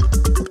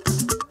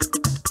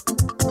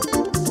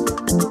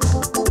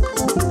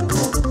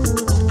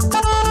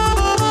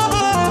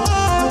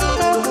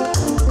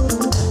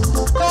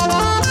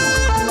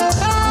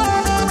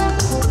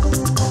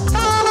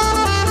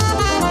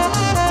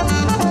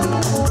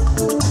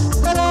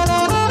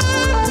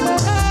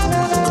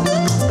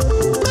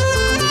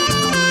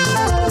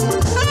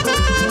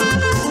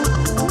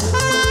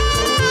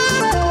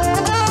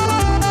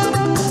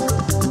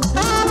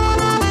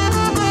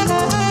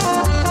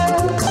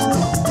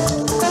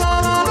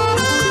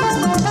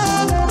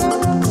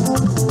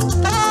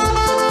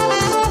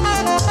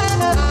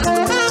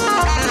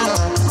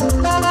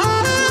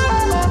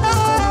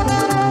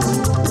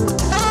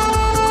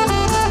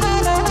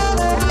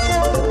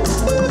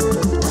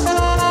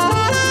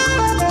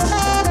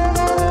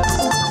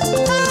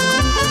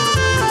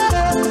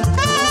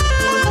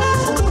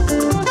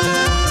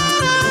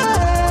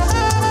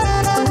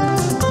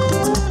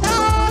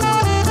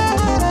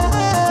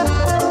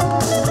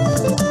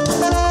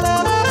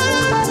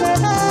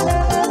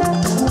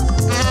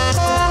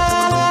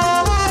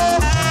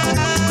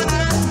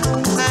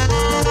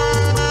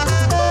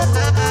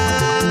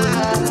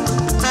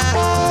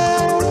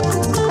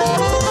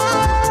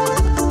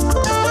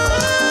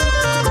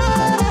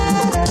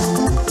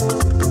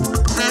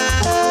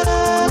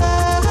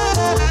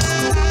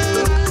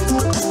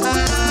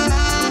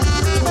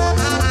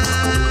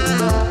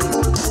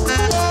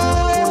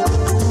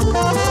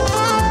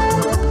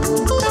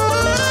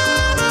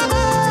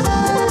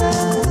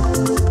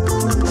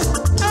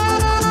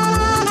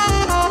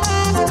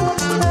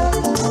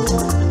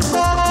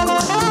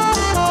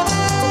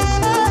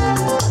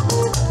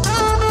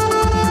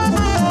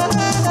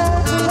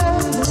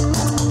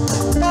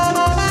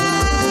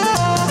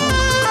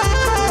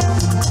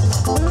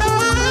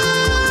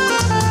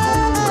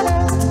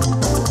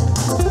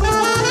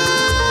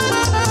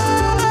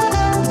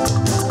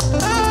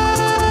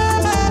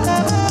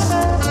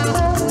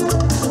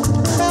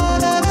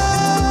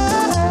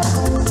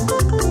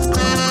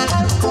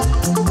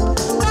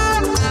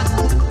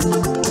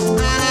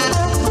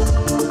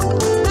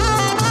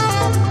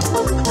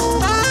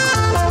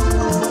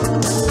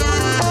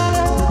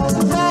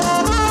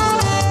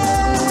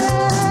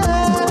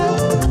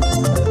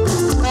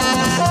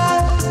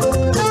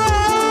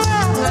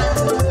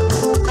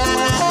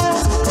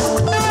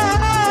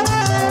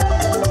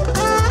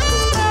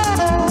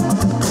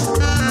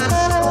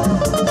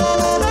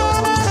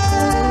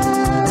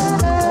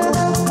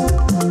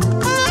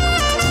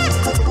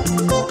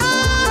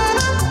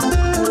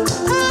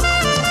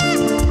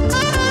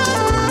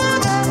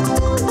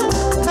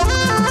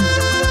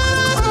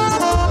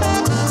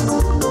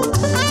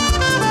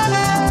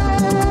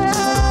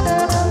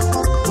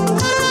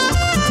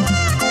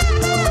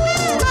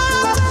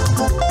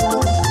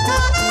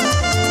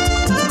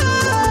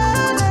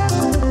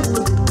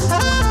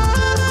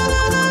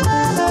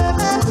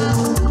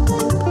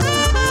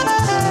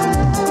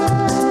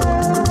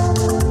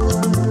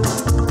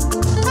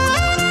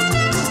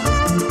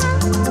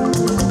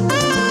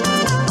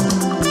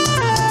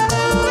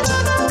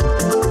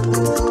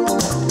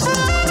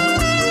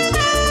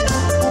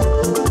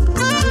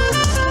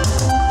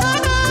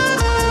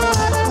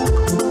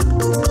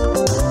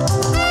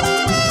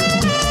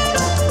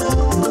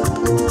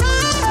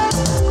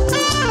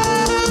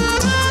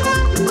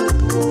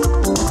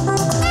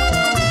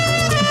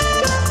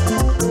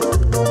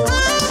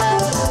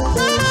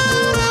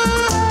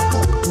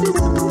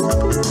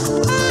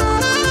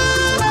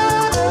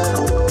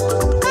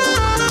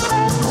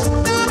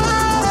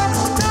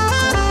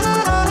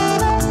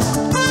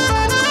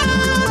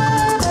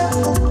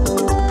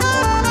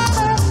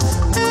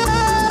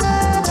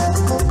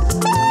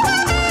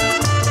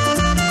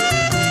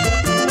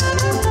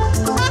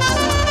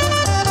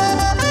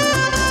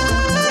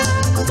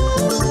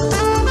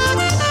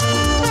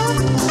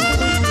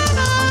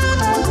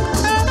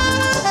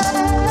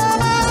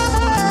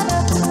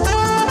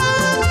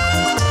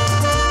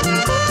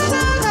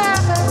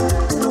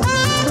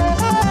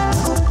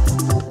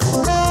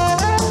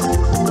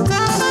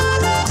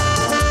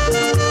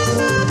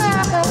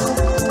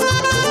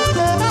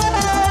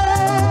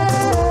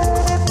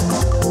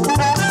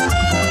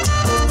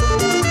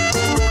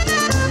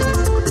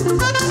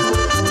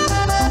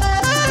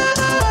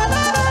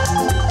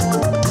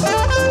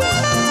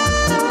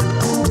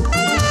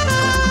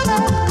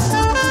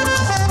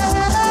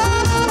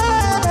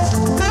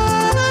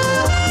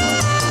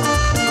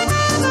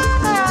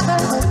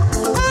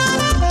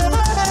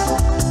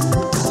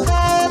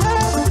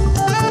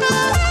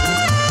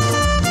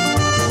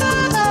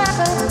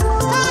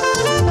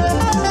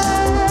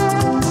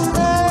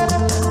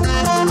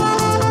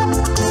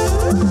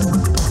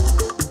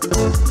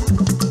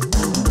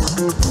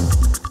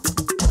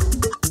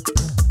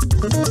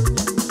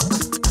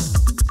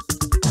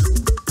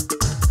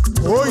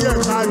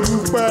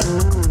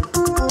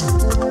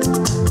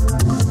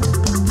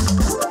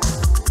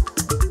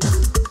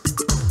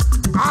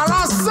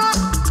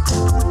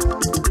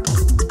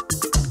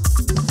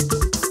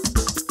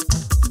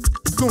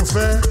 atẹ́gùn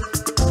fẹ́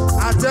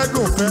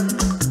atẹ́gùn fẹ́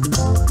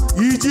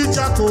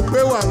ìjìjà kò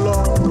gbé wà lọ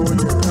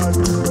òye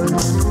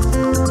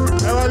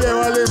ẹ wálé ẹ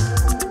wálé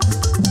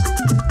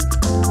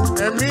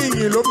ẹ̀mí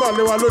ìyìn ló bà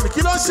lé wa lónìí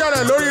kí ló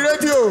ṣẹlẹ̀ lórí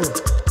rédíò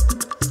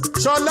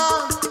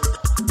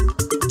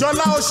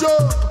Jọlá Oṣó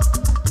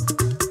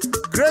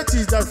great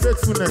is thy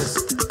faithfulness.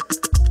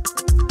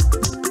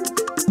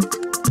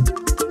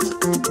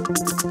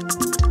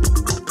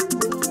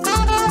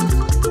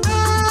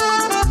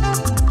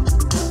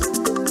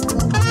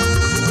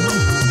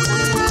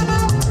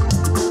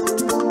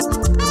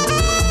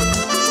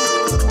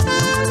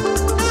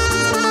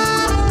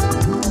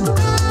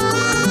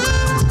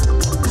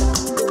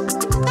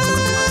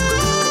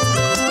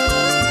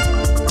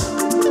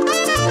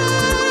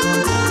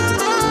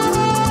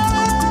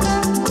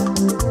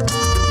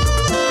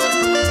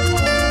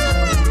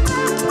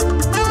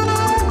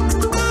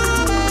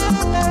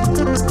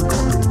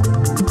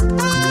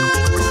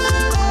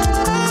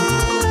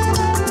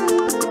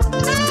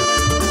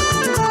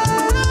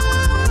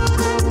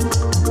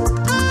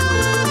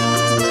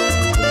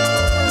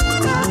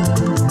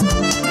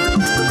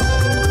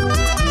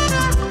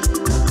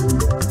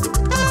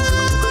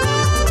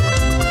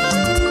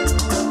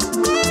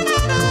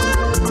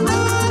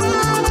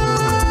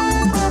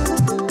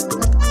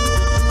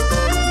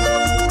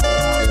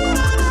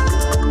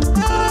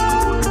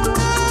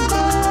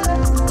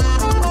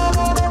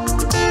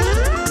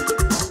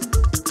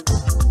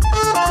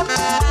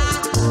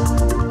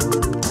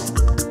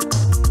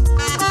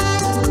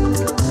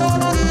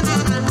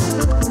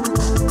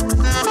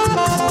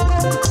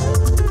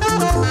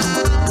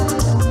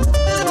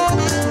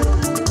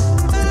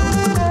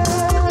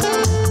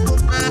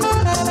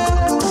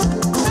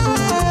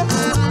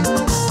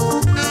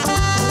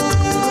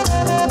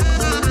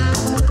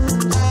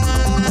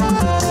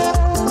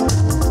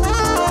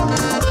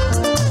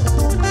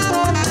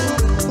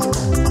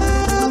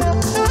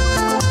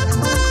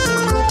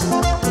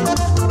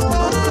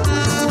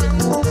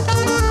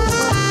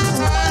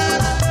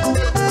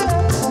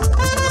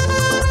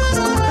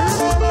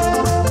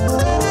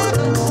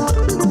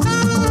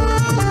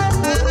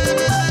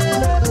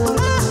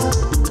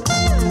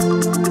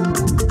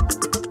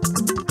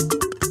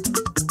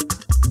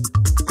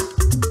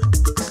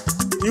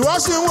 ìwọ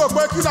sì ń wò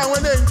pé kí làwọn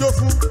eléyìí ń jó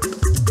fún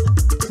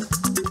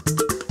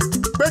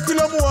pé kí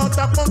ló mú wọn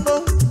ta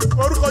pọ́npọ́n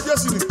orúkọ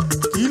Jésù ni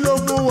kí ló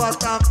mú wọn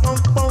ta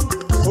pọ́npọ́n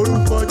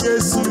orúkọ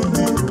Jésù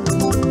ni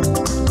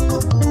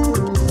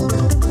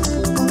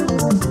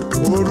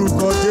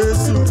orúkọ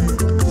Jésù ni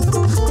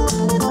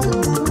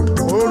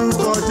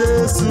orúkọ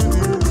Jésù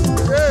ni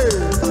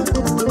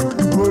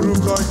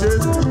orúkọ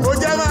Jésù ó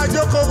jẹ́ máa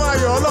jókòó máa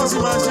yọ̀ Ọlọ́run sì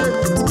máa ṣe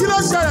kí ló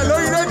ṣẹlẹ̀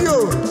lórí rédíò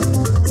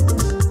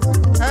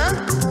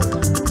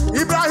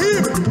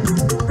Ibrahim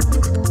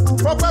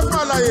fọpẹ́ fún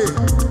àlàyé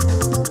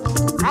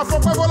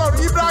afọpẹ́ fún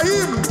Ọlọ́run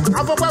Ibrahim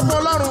afọpẹ́ fún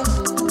Ọlọ́run.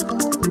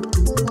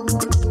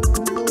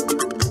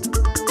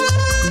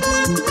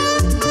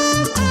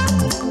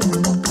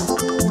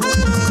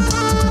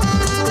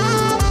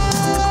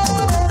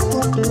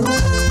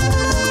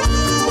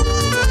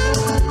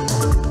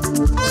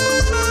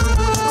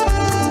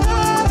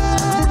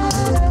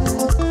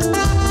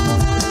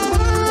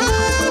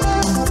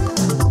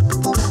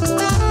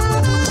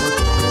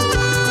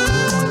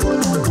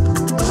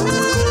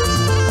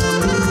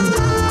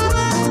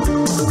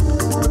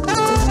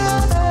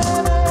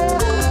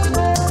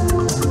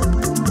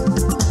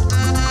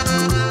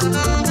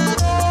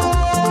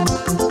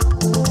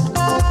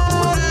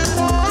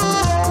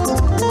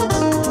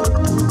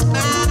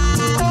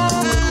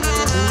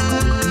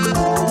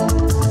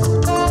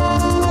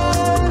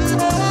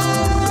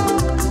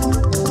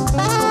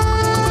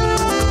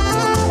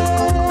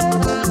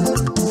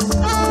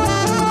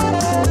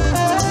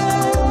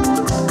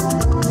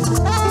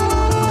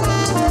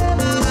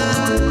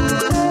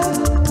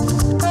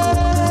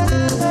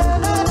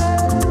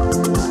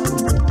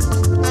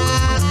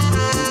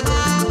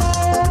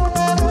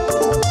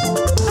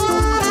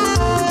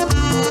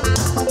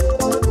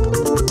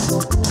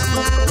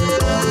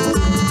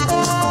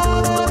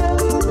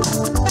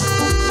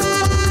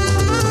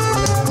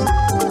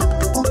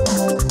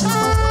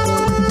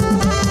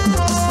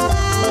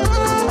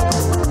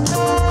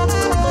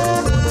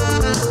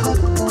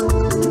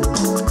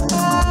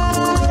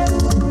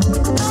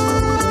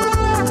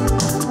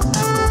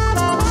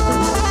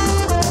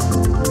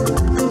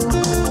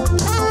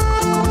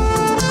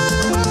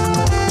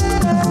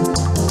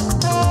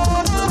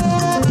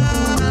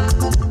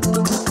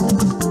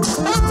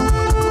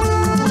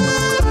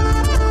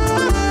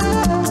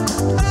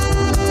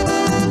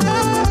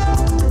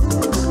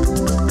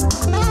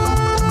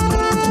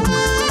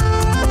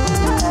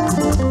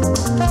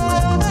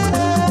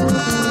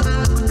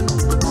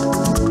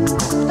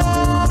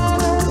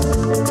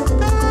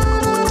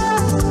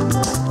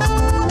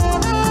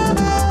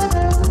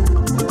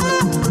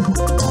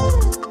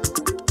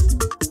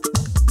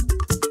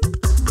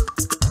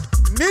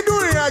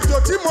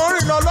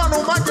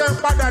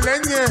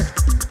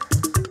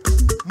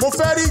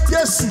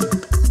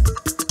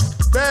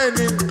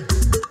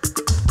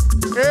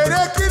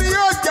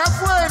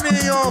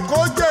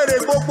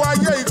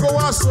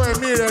 sọ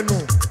ẹ̀mí rẹ̀ nù.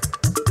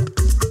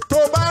 Tó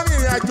bá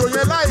rìnrìn àjò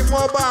yẹn láì mọ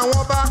ọba àwọn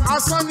ọba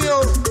asán ni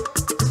o.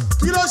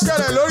 Kí ló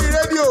ṣẹlẹ̀ lórí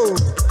rédíò?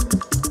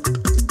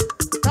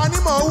 Ta ni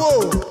mò ń wò?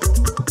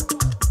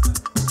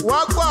 Wá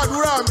gbọ́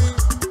àdúrà mi.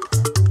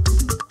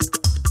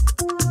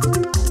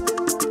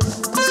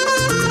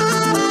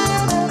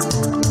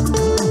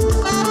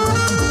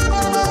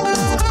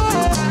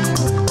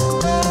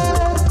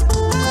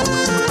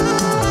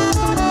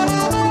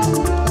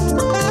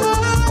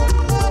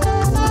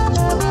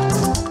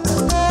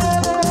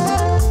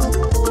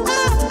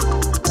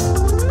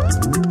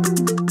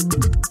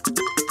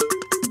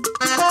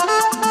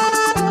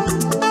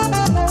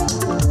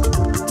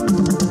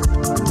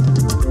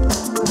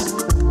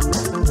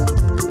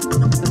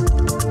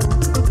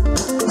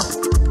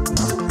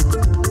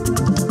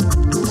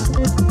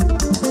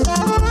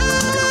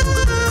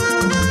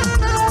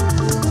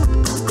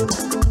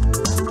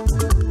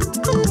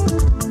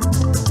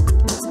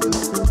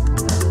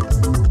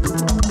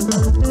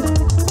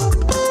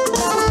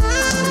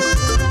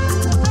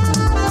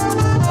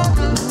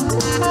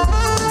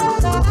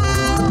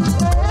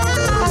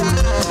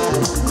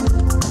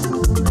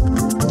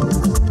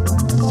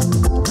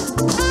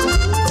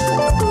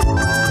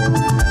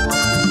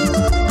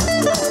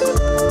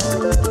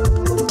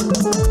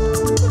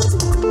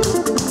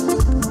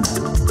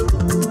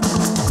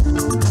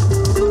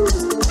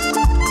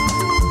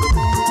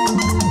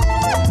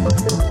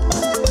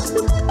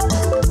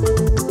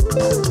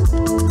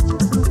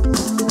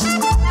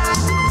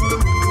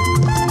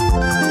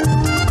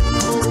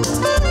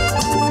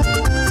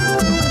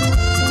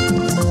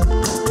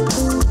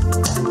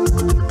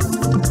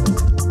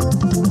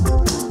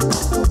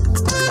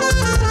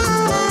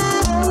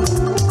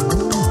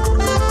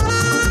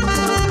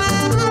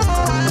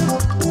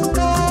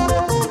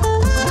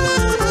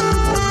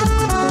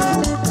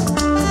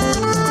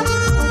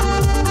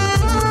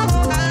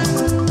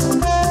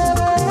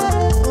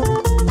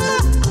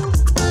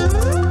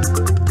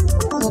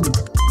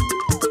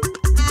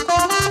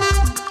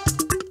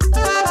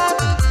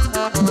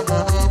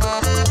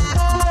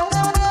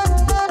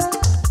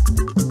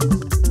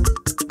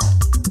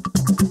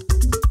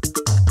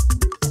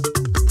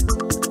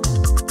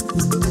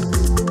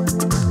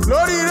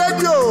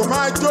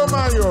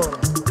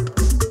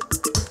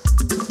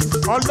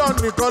 Ọlọ́run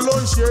nìkan ló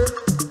ń ṣe,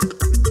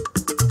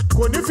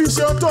 kò ní fi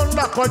ṣe ohun tó ń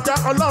là kọjá.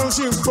 Ọlọ́run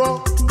sì ń gbọ́,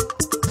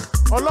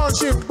 Ọlọ́run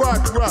sì ń gbọ́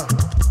àdúrà.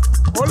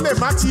 Ó lè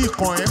má ti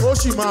kàn ẹ́, ó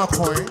sì máa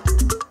kàn ẹ́.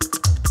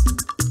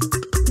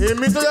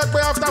 Èmi tó jẹ́ pé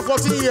after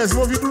 14 years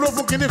mo fi dúró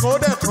fún kinní kan, ó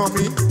dẹ̀ kàn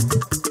mí.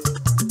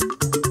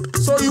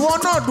 So ìwọ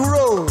náà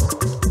dúró,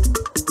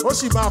 ó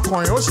sì máa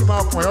kàn ẹ́, ó sì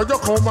máa kàn ẹ́, ọjọ́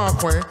kan ó máa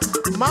kàn ẹ́.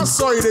 Má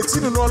sọ ìrètí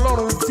nínú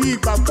Ọlọ́run, fi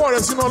ìgbàgbọ́ rẹ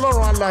sínú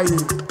Ọlọ́run alààyè.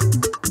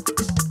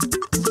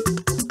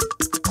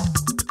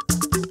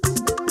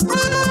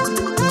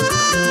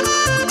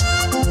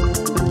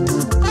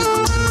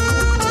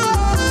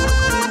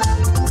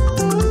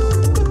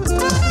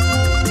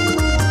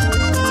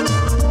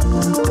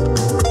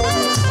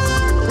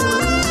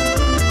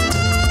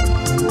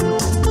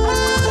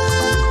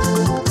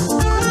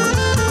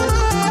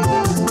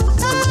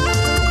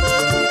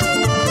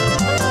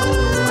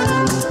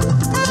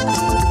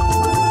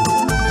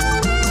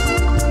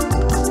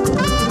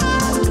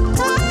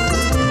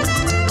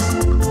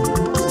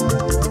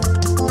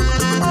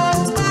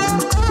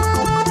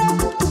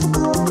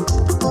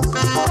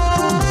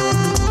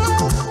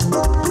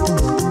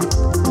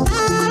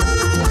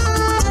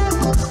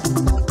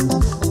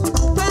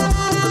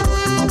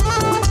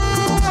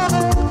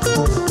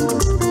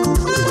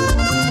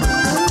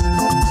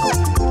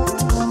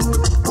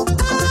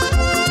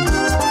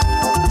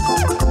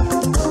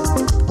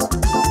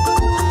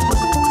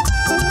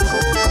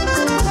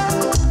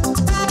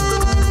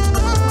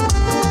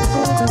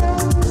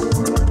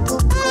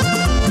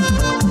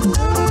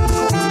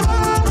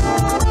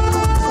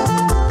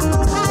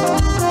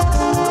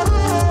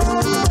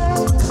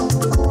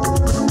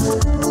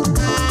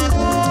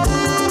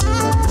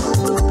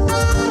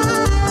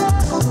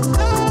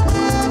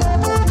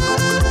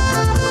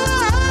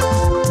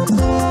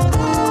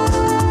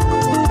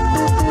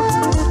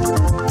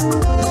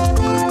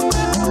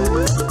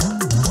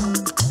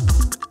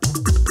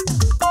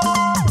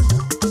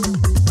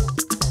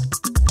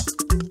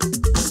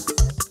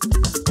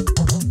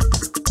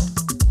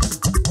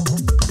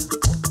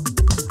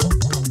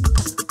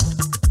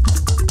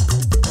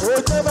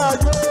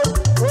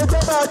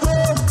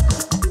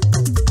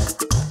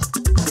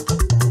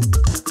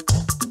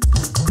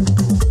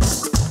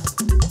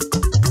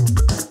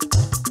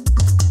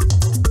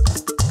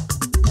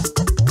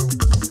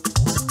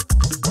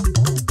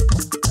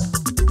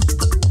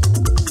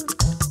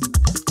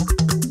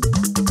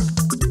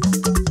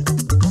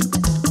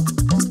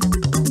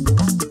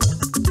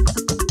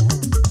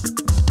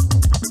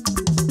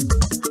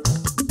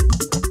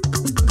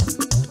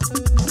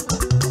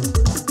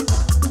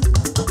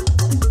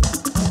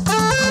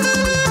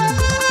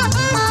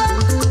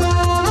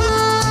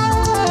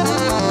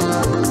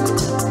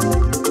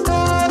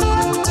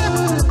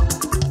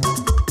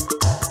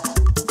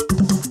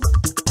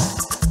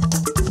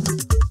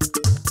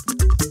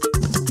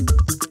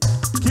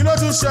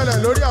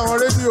 ṣẹlẹ̀ lórí àwọn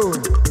rédíò.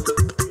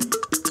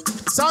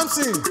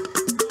 Samson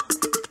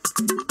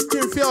kí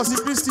n fi ọ sí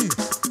Kristi.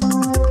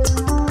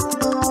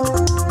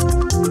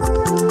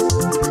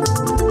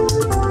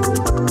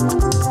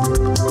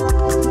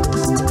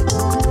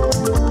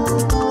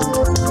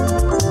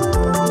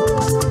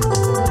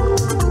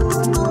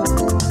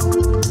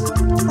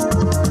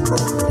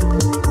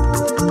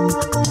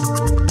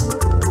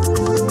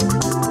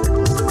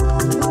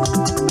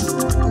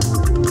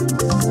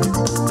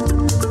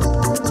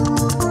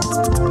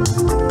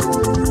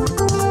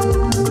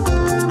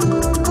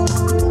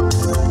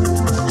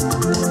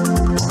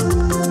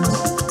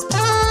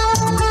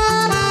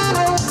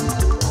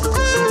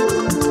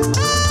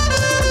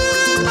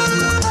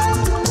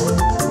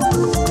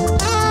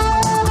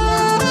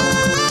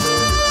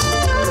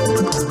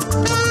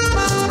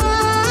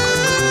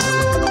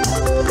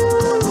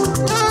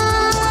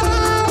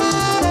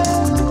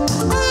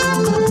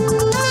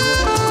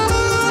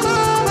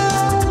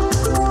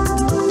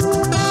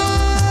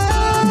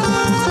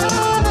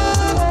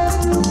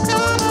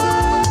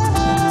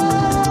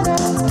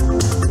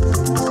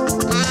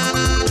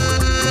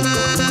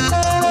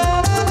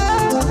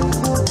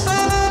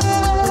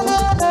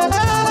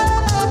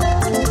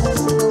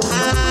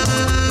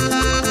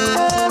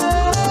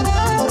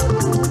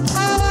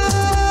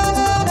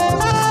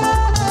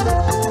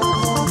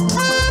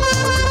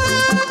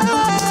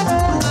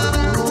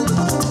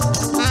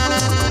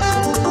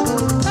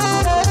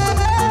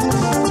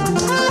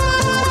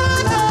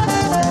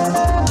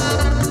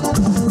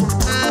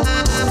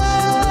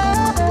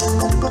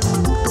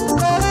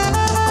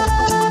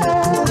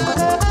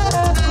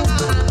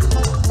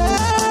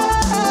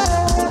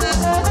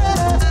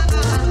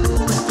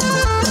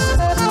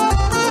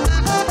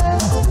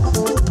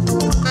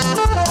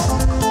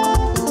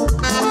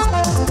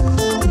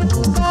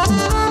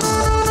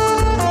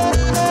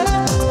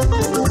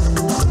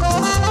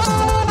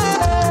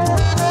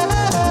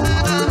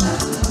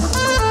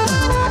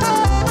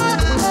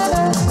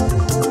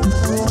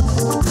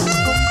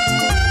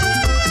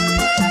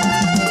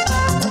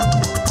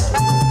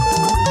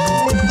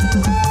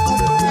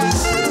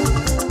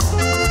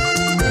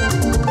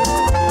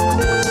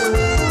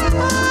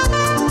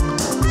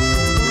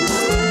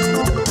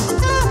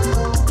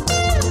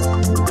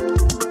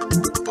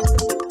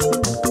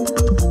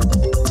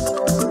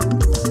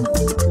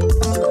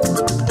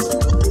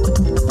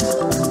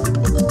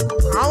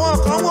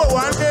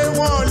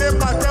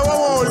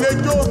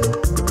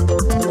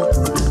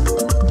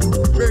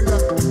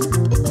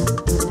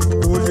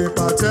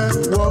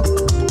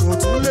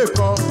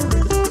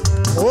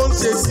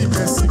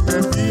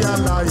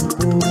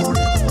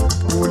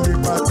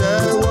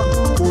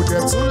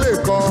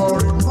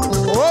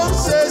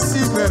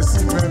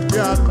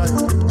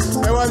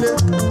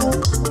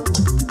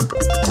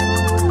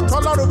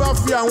 Tọ́lọ́run bá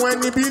fi àwọn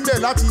ẹni bí lẹ̀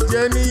láti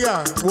jẹ níyà,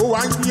 ó wá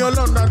ń yìn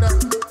Ọlọ́run dáadáa.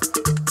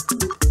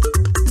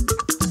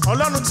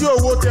 Ọlọ́run tí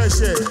òwò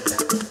tẹ̀ṣẹ̀,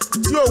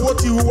 tí òwò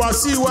ti hùwà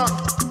sí wa,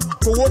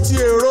 kòwó tí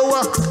èrò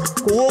wa,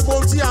 kòwó bó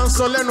tí à ń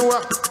sọ lẹ́nu wa,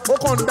 ó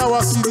kàn ń dá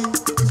wa sí ni.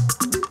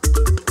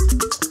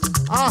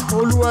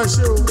 Olúwa ẹ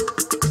ṣé o,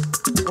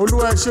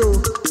 Olúwa ẹ ṣé o.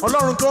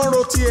 Ọlọ́run tó ń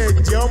ro ti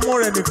ẹ̀jẹ̀ ọmọ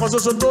rẹ̀ nìkan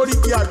ṣoṣo tó rí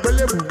igi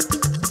àgbélébù.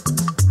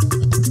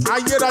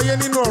 Ayérayé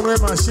nínú ọ̀run ẹ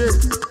máa ṣe.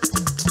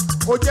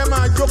 Ó jẹ́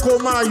máa jókòó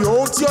máa yọ̀,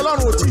 ohun tí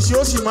Ọlọ́run ò tí ṣe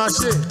ó sì máa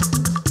ṣe.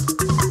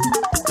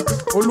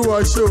 Olúwa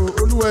ẹ ṣé o,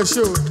 Olúwa ẹ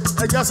ṣé o.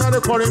 Ẹ já sáré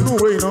kọrin inú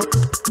ìwé iná.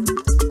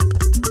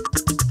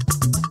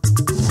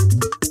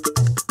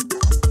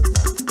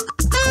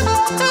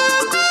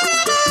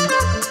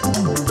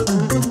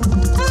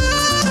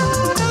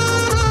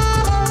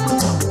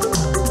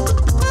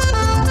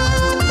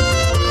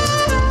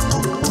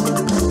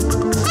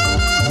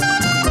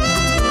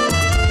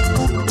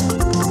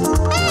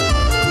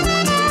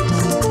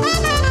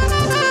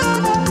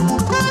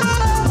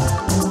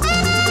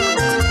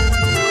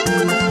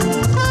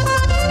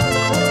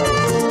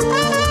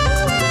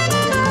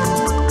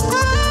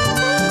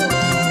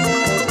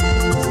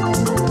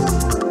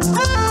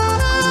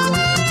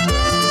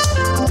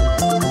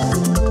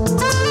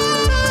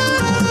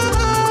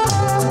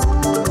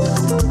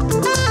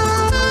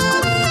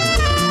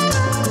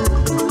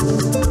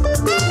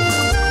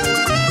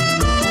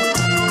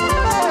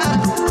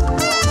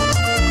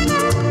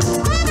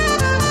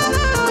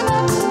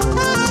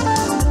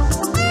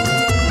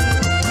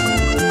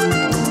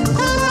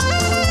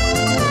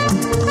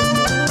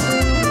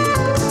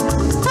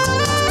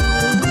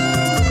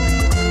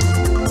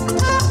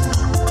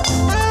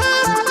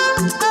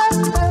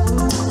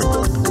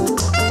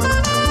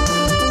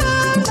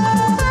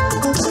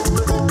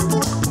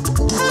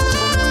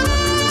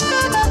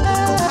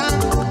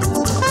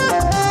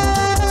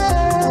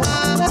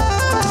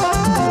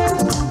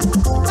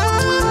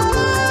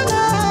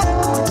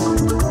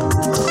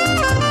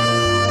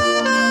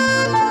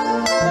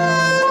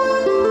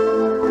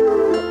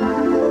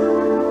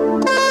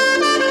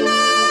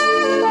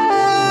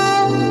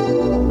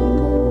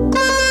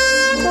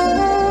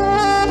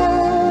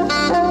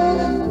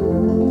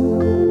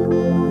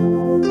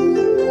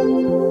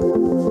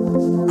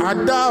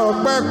 Dá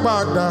ọpẹ́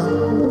padà.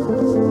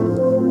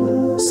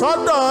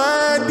 sọ́dọ̀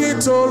ẹni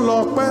tó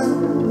lọ́pẹ́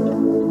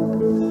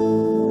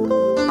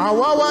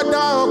àwa wá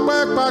dá ọpẹ́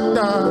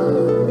padà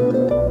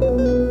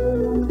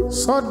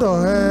sọ́dọ̀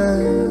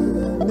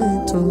ẹni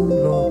tó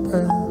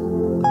lọ́pẹ́.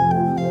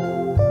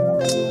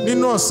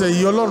 Nínú ọ̀sẹ̀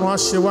yìí Ọlọ́run á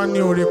ṣe wá ní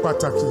oore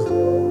pàtàkì.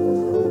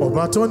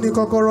 Ọba tó ní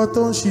kọ́kọ́rọ́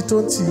tó ń ṣí tó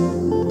ń tì.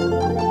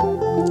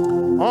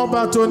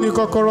 Ọba tó ní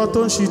kọ́kọ́rọ́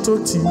tó ń ṣí tó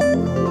ń tì.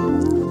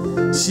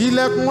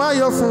 Ṣílẹ̀kùn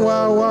ayọ̀ fún wa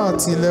wá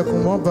àtìlẹ̀kùn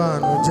mọ́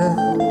bànújẹ́.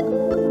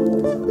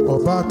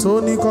 Ọba tó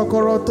ní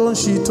kọ́kọ́rọ́ tó ń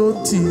ṣí tó ń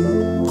tì.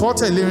 Kọ́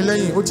tẹ̀lé mi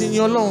lẹ́yìn, ó ti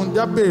yin Ọlọ́run,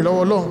 já béèrè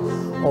lọ́wọ́ Ọlọ́run.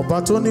 Ọba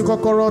tó ní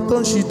kọ́kọ́rọ́ tó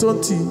ń ṣí tó ń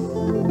tì.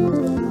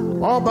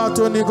 Ọba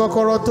tó ní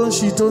kọ́kọ́rọ́ tó ń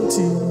ṣí tó ń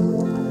tì.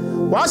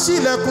 Wá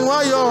ṣílẹ̀kùn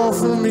ayọ̀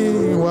fún mi,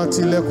 wá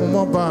tilẹ̀kùn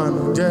mọ́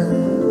bànújẹ́.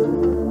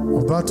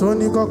 Ọba tó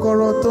ní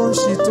kọ́kọ́rọ́ tó ń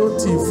ṣí tó ń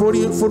tì.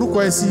 Forúkọ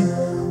ẹ sí.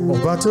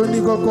 Ọba tó ní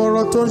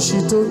kọ́kọ́rọ́ tó ń ṣí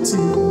tó ń tì.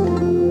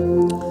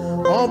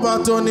 Ọba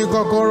tó ní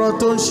kọ́kọ́rọ́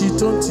tó ń ṣí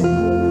tó ń tì.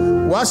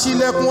 Wá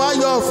ṣílẹ̀kùn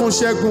ayọ̀ fún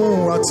Ṣẹ́gun,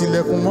 wá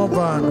tilẹ̀kùn mọ́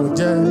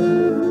bànújẹ́.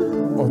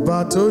 Ọba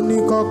tó ní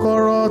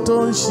kọ́kọ́rọ́ tó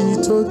ń ṣí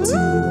tó ń tì.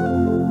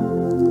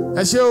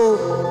 Ẹ ṣé o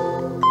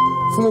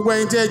fún gbogbo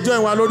ẹ̀yin tí ẹ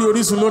join wa lórí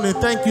Orisun lónìí.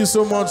 Thank you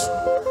so much.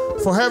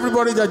 For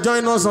everybody that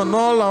join us on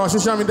all our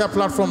social media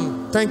platforms,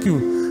 thank you.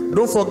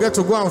 Don't forget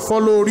to go and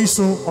follow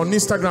Orisun on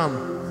Instagram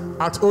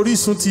at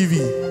Orisun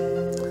TV,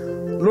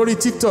 lórí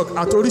TikTok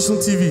at Orisun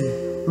TV,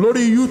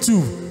 lórí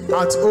YouTube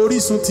at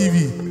Orisun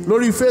TV,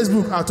 lórí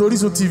Facebook at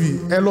Orisun TV.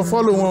 Ẹ lọ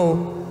follow wọn o.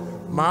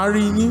 Màá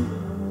rí yín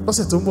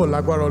lọ́sẹ̀ tó ń bọ̀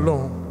lágbára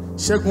Ọlọ́run.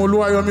 Ṣẹ́gun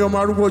Oluwayomi ọmọ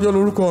arúgbó ọjọ́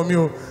lórúkọ mi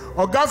o.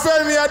 Ọ̀gá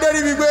Fẹ́mi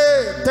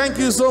Adéríbigbé, thank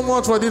you so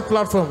much for this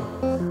platform.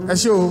 Ẹ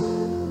ṣé o,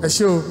 ẹ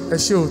ṣé o, ẹ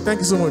ṣé o. Thank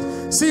you so much.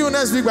 See you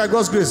next week by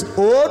God's grace.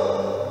 Ó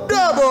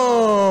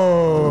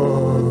dàbọ̀.